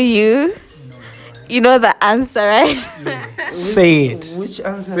 I know you. You know the answer, right? Say it. Which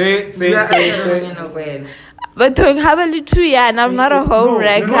answer? Say it. But to have a little and I'm not a home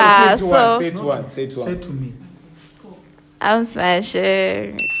wrecker. Say it to me. I'm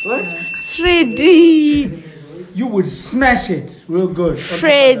smashing. What? Freddy. You would smash it real good.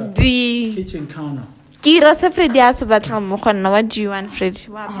 Freddy. Kitchen counter. Kira sa Freddy asabatang mo kon na. What do you want, Freddy?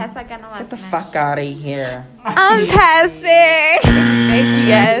 Get the fuck out of here. I'm passing. Thank you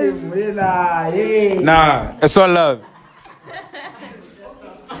guys. Nah, it's all love.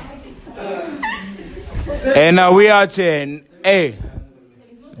 And now we out here. And, hey,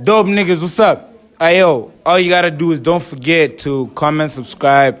 dope niggas, what's up? Hey, yo, all you gotta do is don't forget to comment,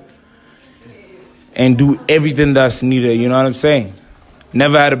 subscribe, and do everything that's needed. You know what I'm saying?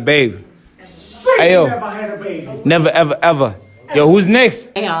 Never had a babe. Hey, yo. Never had a baby. Never, ever. Yo, who's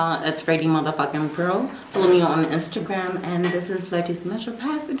next? Hey y'all, it's Freddy motherfucking Pro. Follow me on Instagram, and this is LATTY Smash or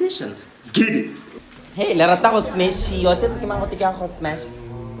Pass edition. Let's get it. Hey, let us smash. What is it? Smash.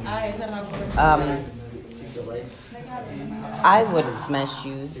 I would smash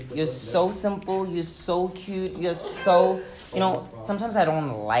you. You're so simple. You're so cute. You're so, sometimes I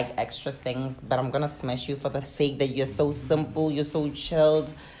don't like extra things, but I'm gonna smash you for the sake that you're so simple. You're so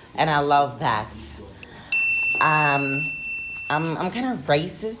chilled, and I love that. I'm kind of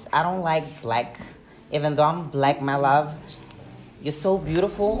racist. I don't like black, even though I'm black, my love. You're so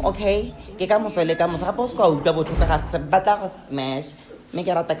beautiful, okay? Hey, darling.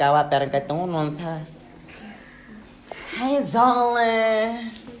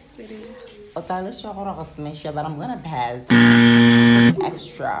 But I'm gonna pass some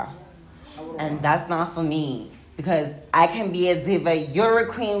extra. And that's not for me. Because I can be a diva, you're a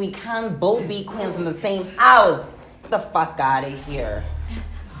queen, we can't both be queens in the same house. Get the fuck out of here.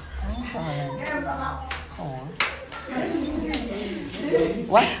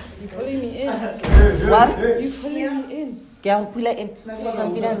 What? You pulling me in. What? You pulling me in.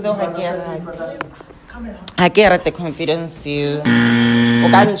 Confidence though, I get the confidence you.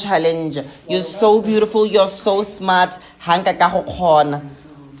 Can challenge. You're so beautiful, you're so smart. Hanka kahokon.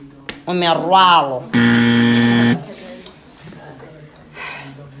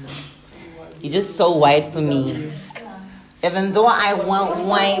 You're just so white for me. Even though I want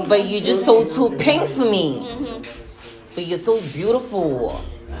white, but you're just so too pink for me. But you're so beautiful.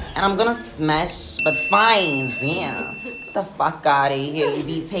 And I'm gonna smash, but fine, yeah. Get the fuck out of here. You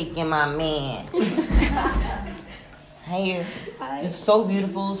be taking my man. Hey, you're so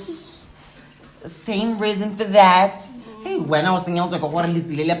beautiful. Same reason for that. Hey, when I was in Yellow, I got a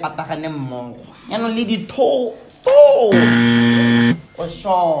little patahane mo. You know, lady toe. For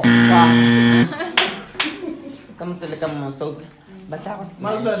sure. Come so like a so. But that was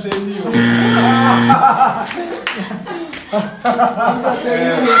smash.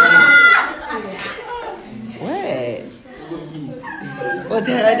 What? What's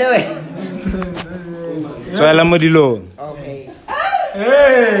that doing? So I am Modilo. Okay.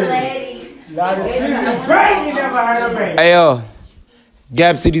 Hey! Hey yo,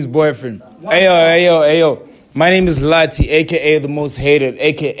 Gab City's boyfriend. Hey yo. My name is LATTY, aka the most hated,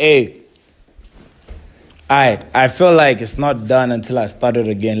 aka. Alright, I feel like it's not done until I start it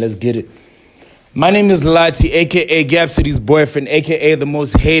again. Let's get it. My name is LATTY, aka Gab City's boyfriend, aka the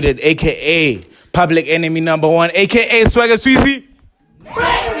most hated, aka public enemy #1, aka Swagger Sweezy.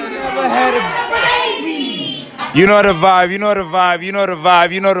 You know the vibe.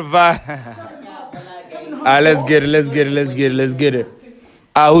 Alright, let's get it.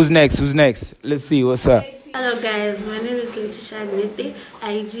 Who's next? Let's see, what's up? Hello guys, my name is Letitia Agnete,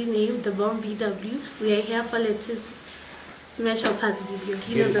 IG name The Bomb BW. We are here for latest Smash or Pass video.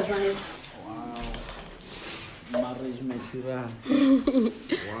 You know the vibes. Marriage material.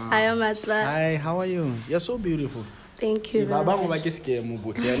 Hi, Amatla. Hi, how are you? You're so beautiful. Thank you very much.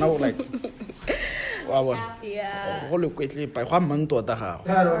 Yeah.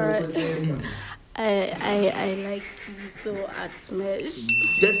 I like you so at Smash.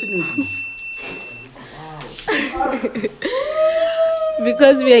 Definitely.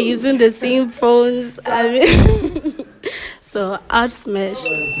 Because we are using the same phones. I mean, so at Smash.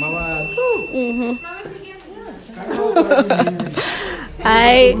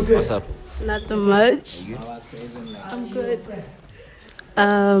 What's up? Nothing much. I'm good.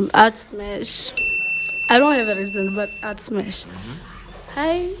 Art Smash. I don't have a reason, but Art Smash.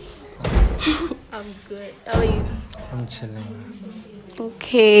 Hi. I'm good. How are you? I'm chilling.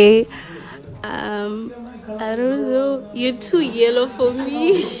 Okay. I don't know. You're too yellow for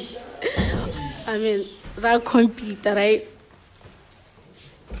me. I mean, that computer, right?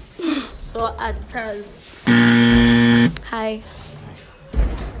 So at first. Hi.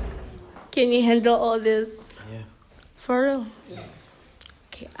 Can you handle all this? Yeah. For real?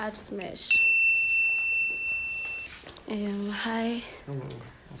 Okay, Art Smash. Hi. Hello.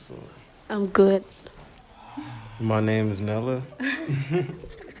 What's up? I'm good. My name is Nella.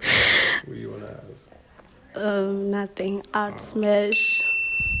 What do you want to ask? Nothing. Art Smash.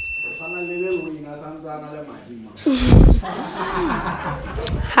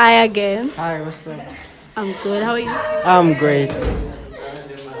 Hi again. Hi, what's up? I'm good. How are you? I'm great.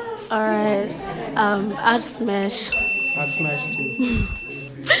 Alright. Art Smash. Art Smash too.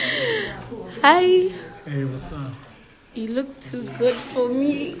 Hi. Hey, what's up? You look too good for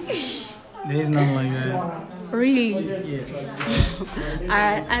me. There's nothing like that. Really?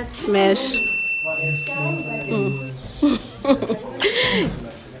 Alright, Art Smash.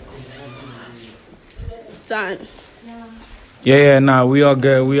 Done. Yeah, nah, we all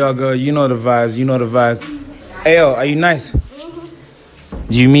good. You know the vibes. Hey, yo, are you nice?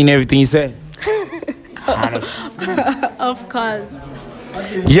 Do you mean everything you say? Of course.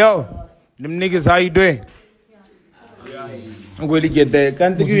 Yo, them niggas, how you doing? I'm going to get there.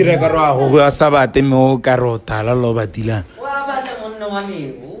 Can't you read a Sabbath in my carota? I love a Dylan.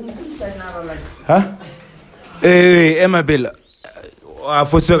 Huh? Hey, Emma Bella. I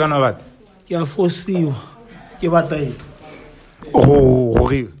for second of what? You're forced you. Give a day.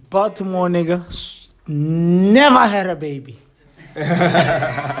 Oh, Baltimore nigga never had a baby.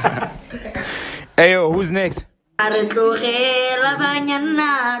 Hey, yo, who's next? Tlogela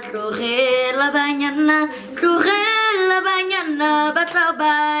banyana, batla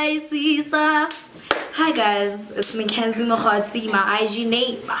ba isisa. Hi guys, it's Mackenzie Mohotsi, my IG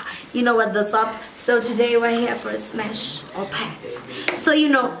name. You know what that's up. So today we're here for a smash or pass. So you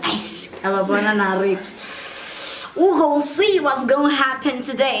know, we're gonna see what's gonna happen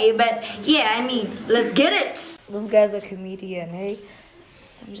today. But yeah, I mean, let's get it. This guy's a comedian, hey?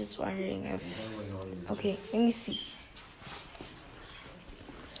 So I'm just wondering if... Okay, let me see.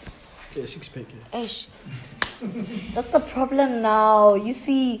 Yeah, 6-pack. Ish. That's the problem now. You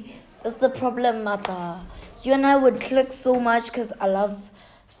see, that's the problem, Mata. You and I would click so much because I love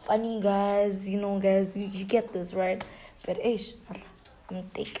funny guys. You know, guys, you get this, right? But ish, Mata, I'm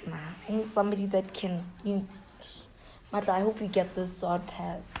thick, man. I need somebody that can... Mata, I hope we get this sword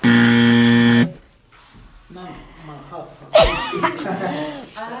pass. No, my heart.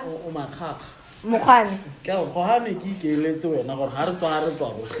 Oh, my heart. Mokhane. Ke go ha ne ke ikeletse wena gore ha re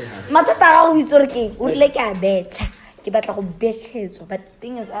tswa bohle. Matata ga go itse re ke o rile ke a betcha. Ke batla go betchetso, but the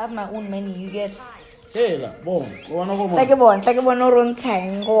thing is I have my own money, you get. Hela, bon, o bona go mo. Take bona o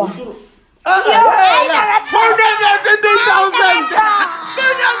rontshang go. Yo, 228,000.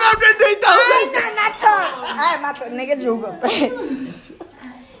 Ay, mata, nigga joke.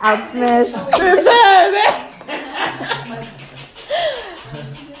 Out smash.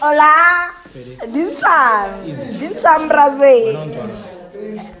 Hola. Dinsam Brazil.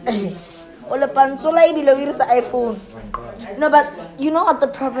 Ola panchola ibilo irsa iPhone. No, but you know what the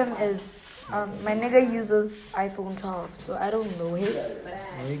problem is? My nigga uses iPhone 12, so I don't know it.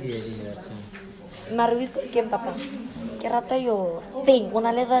 Marvitz ke papa. Ke rata yo thing.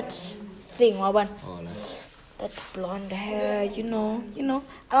 Una le that thing, wa that blonde hair, you know.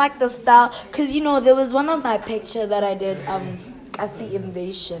 I like the style cuz you know there was one of my picture that I did Kasi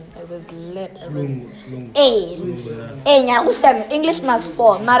invasion. It was lit. It was English must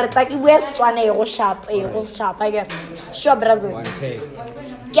fall. Marit like West one go sharp, I get. Sure Brazil.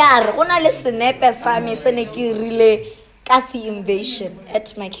 Kyar, ona le senepe sa me se ne ke rile Kasi invasion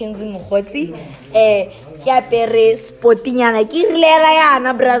at Mackenzie Mohotsi. Ke apere sportinyana ke rile la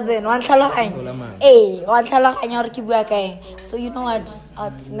yana Brazil. Wa tlhaloganya. Wa tlhaloganya gore ke bua kae. So you know what?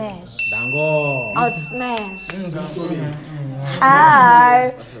 Out smash.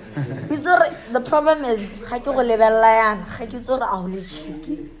 Hi. The problem is, because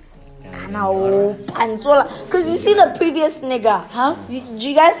you see the previous nigga, huh? Do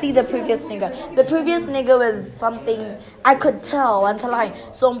you guys see the previous nigga? The previous nigga was something I could tell until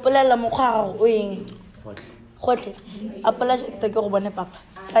so mpolela mokgwa oeng gotle apology ke go bona papa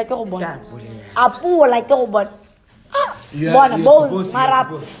like go bona apu like go bona bona bones mara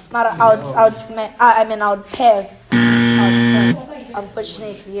out pass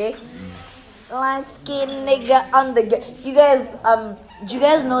unfortunately, eh? Light skin nigga on the you guys do you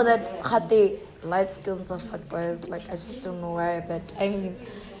guys know that khate light skins are fuck boys? Like I just don't know why, but I mean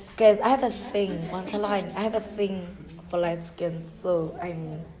guys, I have a thing for light skins, so I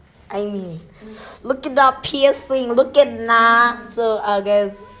mean look at that piercing, look at nah. So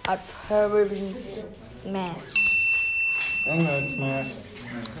guys, I'd probably smash. I'm gonna smash.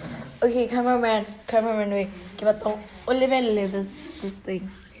 Okay, cameraman, wait. This thing.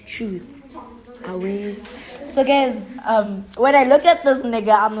 Truth. Away. So guys, when I look at this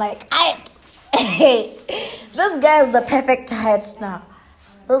nigga, I'm like, this guy is the perfect height now.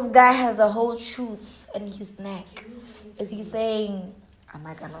 This guy has a whole truth in his neck. Is he saying, am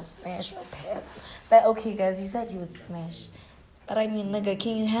I gonna smash or pass? But okay guys, he said he would smash. But I mean, nigga,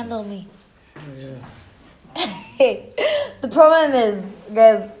 can you handle me? Yeah. The problem is,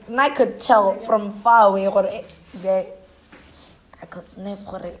 guys, I could tell from far away I could sniff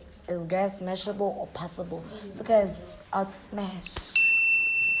is guys smashable or passable. So guys, I'll smash.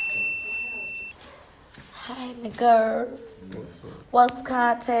 Hi nigga. What's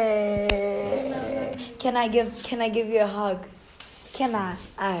Kate? Can I give you a hug? Can I?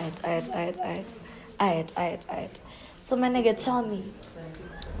 Alright. So my nigga, tell me,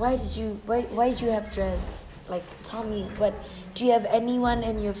 why did you have dreads? Like, tell me, what, do you have anyone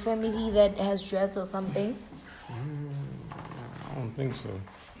in your family that has dreads or something? I don't think so.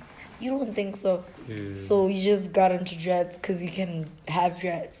 You don't think so? Yeah. So you just got into dreads because you can have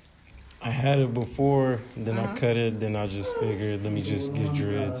dreads? I had it before, then I cut it, then I just figured, let me just get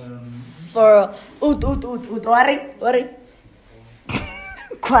dreads. For worry.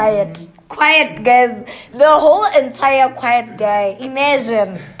 Quiet, guys. The whole entire quiet guy.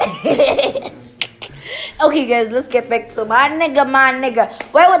 Imagine. Okay, guys, let's get back to my nigga.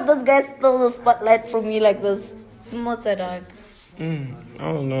 Why would this guy steal the spotlight from me like this? What's that, dog? I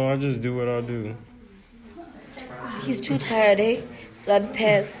don't know, I just do what I do. He's too tired, eh? So I'd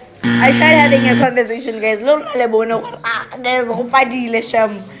pass. I tried having a conversation, guys. Guys,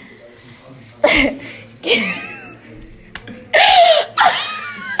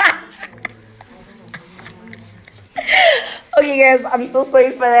 okay, guys, I'm so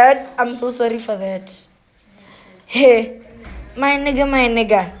sorry for that. Hey, my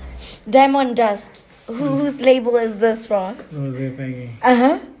nigga. Diamond Dust. Whose label is this from?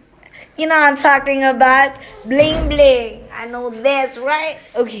 You know what I'm talking about? Bling bling. I know that's right.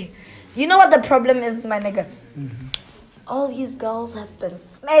 Okay. You know what the problem is, my nigga? All these girls have been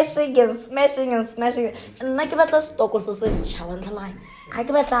smashing. And like about the stock was a challenge line. I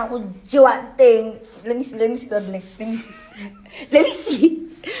give it that thing. Let me see the blink. Let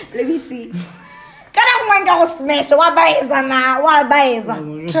me see. Get up one girl smash. What buys now?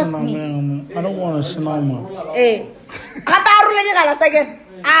 Trust me. I don't want to smell. Hey.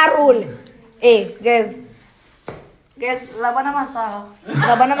 Arul. Hey, guys, labana masaha.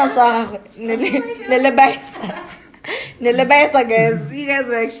 Nelebaisa, guys. You guys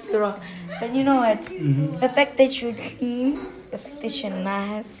were actually wrong. But you know what? The fact that you're clean, the fact that you're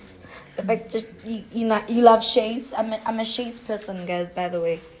nice, the fact that you love shades. I'm a shades person, guys, by the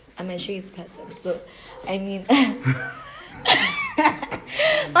way. I'm a shades person. So, I mean...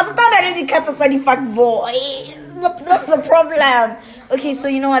 But I thought I already cut the 25 boy. That's the problem. Okay, so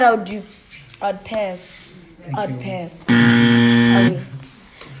you know what I would do? I'd pass. Okay.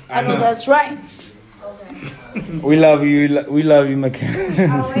 I know that's right. We love you,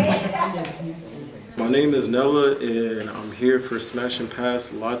 Mackenzie. My name is Nella, and I'm here for Smash and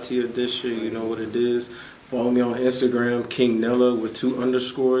Pass LATTY edition. You know what it is. Follow me on Instagram, King Nella with 2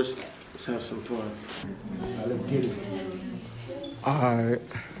 underscores. Let's have some fun. Let's get it. Alright.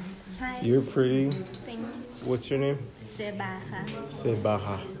 Hi. You're pretty. Thank you. What's your name?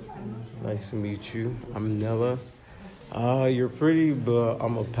 Sebaha. Nice to meet you. I'm Nella. You're pretty, but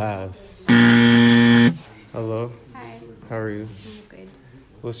I'm a pass. Hello. Hi. How are you? I'm good.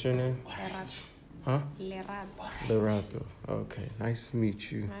 What's your name? Huh? Lerato. Okay. Nice to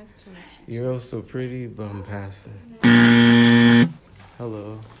meet you. Nice to meet you. You're also pretty, but I'm passing.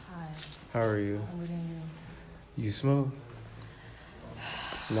 Hello. Hi. How are you? I'm good, and you? You smoke?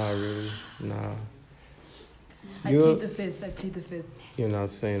 Not really. Nah. I plead the fifth. You're not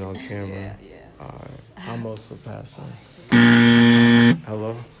saying on camera? Yeah. Alright. I'm also passing.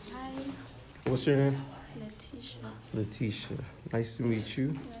 Hello? Hi. What's your name? Letitia. Nice to meet you.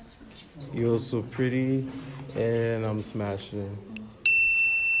 Nice to meet you. You're also pretty, and I'm smashing.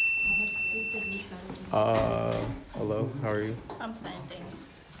 Hello, how are you? I'm fine, thanks.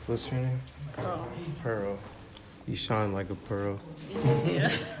 What's your name? Pearl. You shine like a pearl.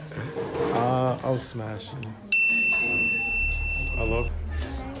 Yeah. I'm smashing. Hello?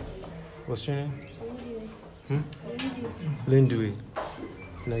 What's your name? Lindui.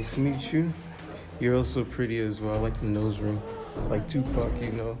 Nice to meet you. You're also pretty as well. I like the nose ring. It's like Tupac,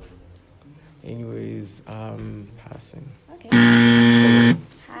 you know. Anyways, I'm passing. Okay. Hello.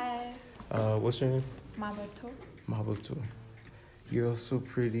 Hi. What's your name? Maboto. You're also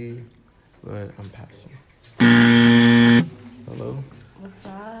pretty, but I'm passing. Hello? What's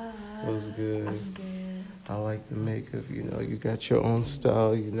up? What's good? I'm good. I like the makeup, you know. You got your own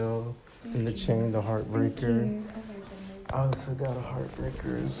style, you know. And the chain, the heartbreaker. I also got a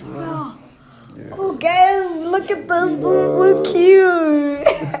heartbreaker as well. Yeah. Oh, guys, look at this. This is so cute.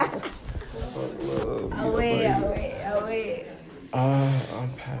 Away. I'm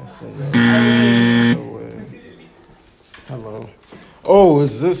passing. Away. Hello. Oh,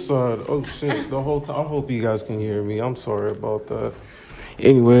 is this oh shit, the whole time. I hope you guys can hear me. I'm sorry about that.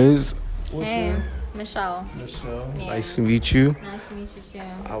 Anyways, what's your name? Michelle. Yeah. Nice to meet you. Nice to meet you too.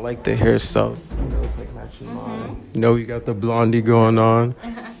 I like the hairstyles. You know, it's like matching mine. You know, you got the blondie going on.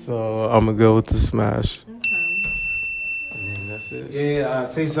 So I'm gonna go with the smash. And then that's it. Yeah,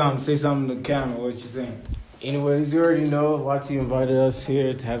 say something to the camera. What you saying? Anyways, you already know LATTY invited us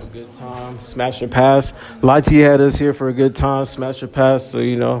here to have a good time. Smash or pass. LATTY had us here for a good time. Smash or pass. So,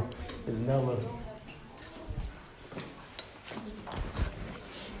 you know, it's Nella.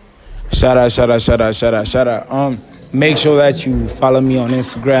 Shout out. Make sure that you follow me on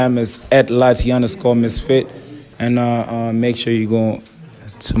Instagram. It's @LATTY_misfit. And make sure you go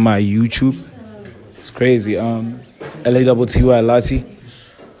to my YouTube. It's crazy. LATTY LATTY.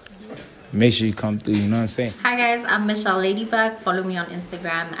 Make sure you come through, you know what I'm saying? Hi guys, I'm Michelle Ladybug. Follow me on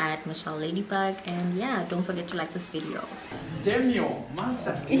Instagram at Michelle Ladybug. And yeah, don't forget to like this video.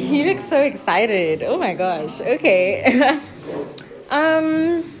 You look so excited. Oh my gosh. Okay. I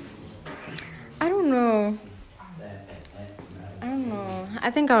don't know. I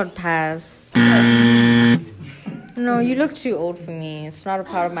think I would pass. No, you look too old for me. It's not a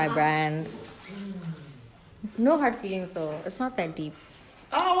part of my brand. No hard feelings though. It's not that deep.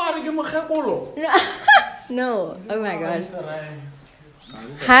 No. Oh my gosh.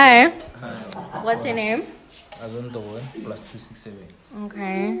 Hi. What's your name? +267.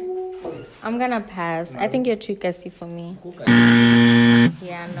 Okay. I'm gonna pass. I think you're too gusty for me.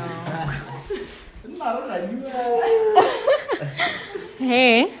 Yeah, no.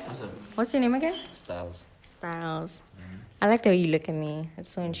 Hey. What's your name again? Styles. Styles. I like the way you look at me. It's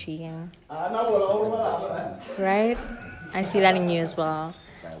so intriguing. Right? I see that in you as well.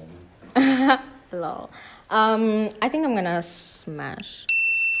 Lol. I think I'm gonna smash.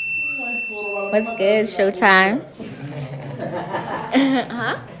 What's good? Showtime?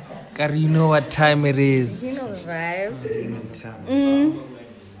 Huh? Cause you know what time it is. You know the vibes.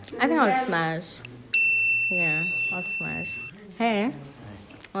 I think I'll smash. Yeah, I'll smash. Hey,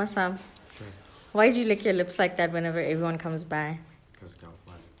 what's up? Why did you lick your lips like that whenever everyone comes by?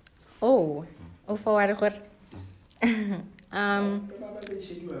 Oh, for what?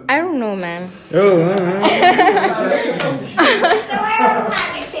 I don't know, man.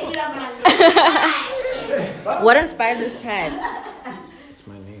 What inspired this chat? It's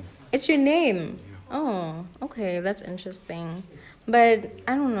my name. It's your name. Oh, okay, that's interesting. But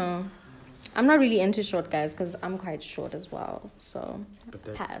I don't know. I'm not really into short guys because I'm quite short as well. So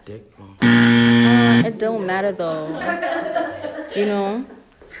pass. It don't matter though. You know,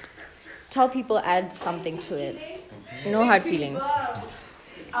 tell people add something to it. No hard feelings.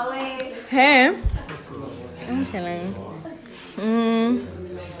 Hey, I'm chilling.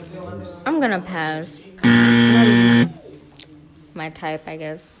 I'm gonna pass. Not really my type, I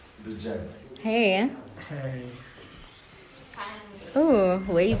guess. Hey. Ooh,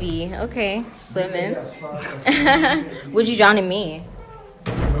 wavy. Okay, swimming. Would you drown in me?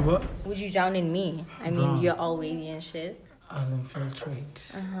 What? Would you drown in me? I mean, you're all wavy and shit. I'll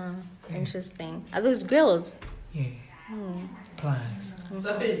infiltrate. Interesting. Are those grills? Yeah. Plies.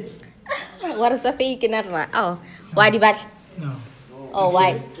 What is a fake in that one? Oh, why the bat? No. Oh,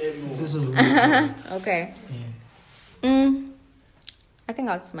 why? This is okay. I think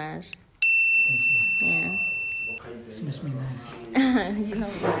I'll smash. Thank you. Yeah. Smash me nice. You know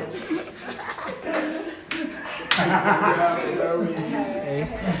what?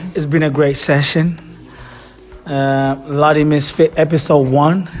 It's been a great session. Lottie Misfit episode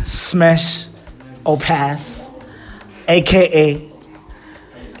 1, Smash or Pass, aka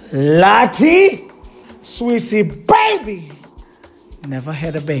LATTY, Sweetie Baby. Never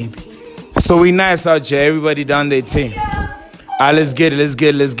had a baby. So we nice out here. Everybody done their thing. Alright, let's get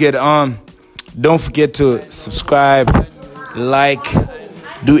it. Don't forget to subscribe, like,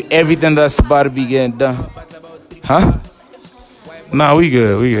 do everything that's about to be getting done. Huh? Nah, we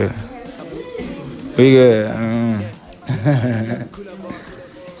good.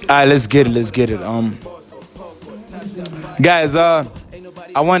 Alright, let's get it. Guys, I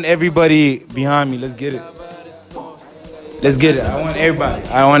want everybody behind me. Let's get it.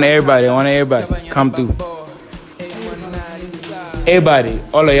 I want everybody. Come through. Everybody,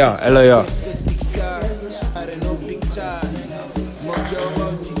 all of y'all.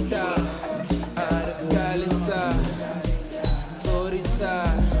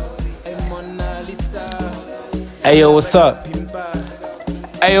 Hey yo, what's up?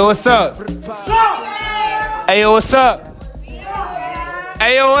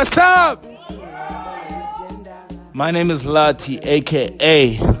 My name is LATTY,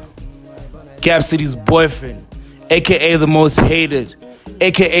 aka Gap City's boyfriend, aka the most hated,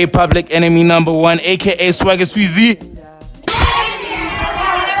 aka public enemy number 1, aka Swagger Sweezy.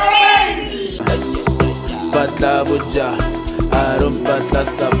 Batla Buja, Arum Batla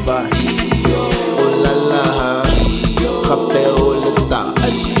Safa, oh la la.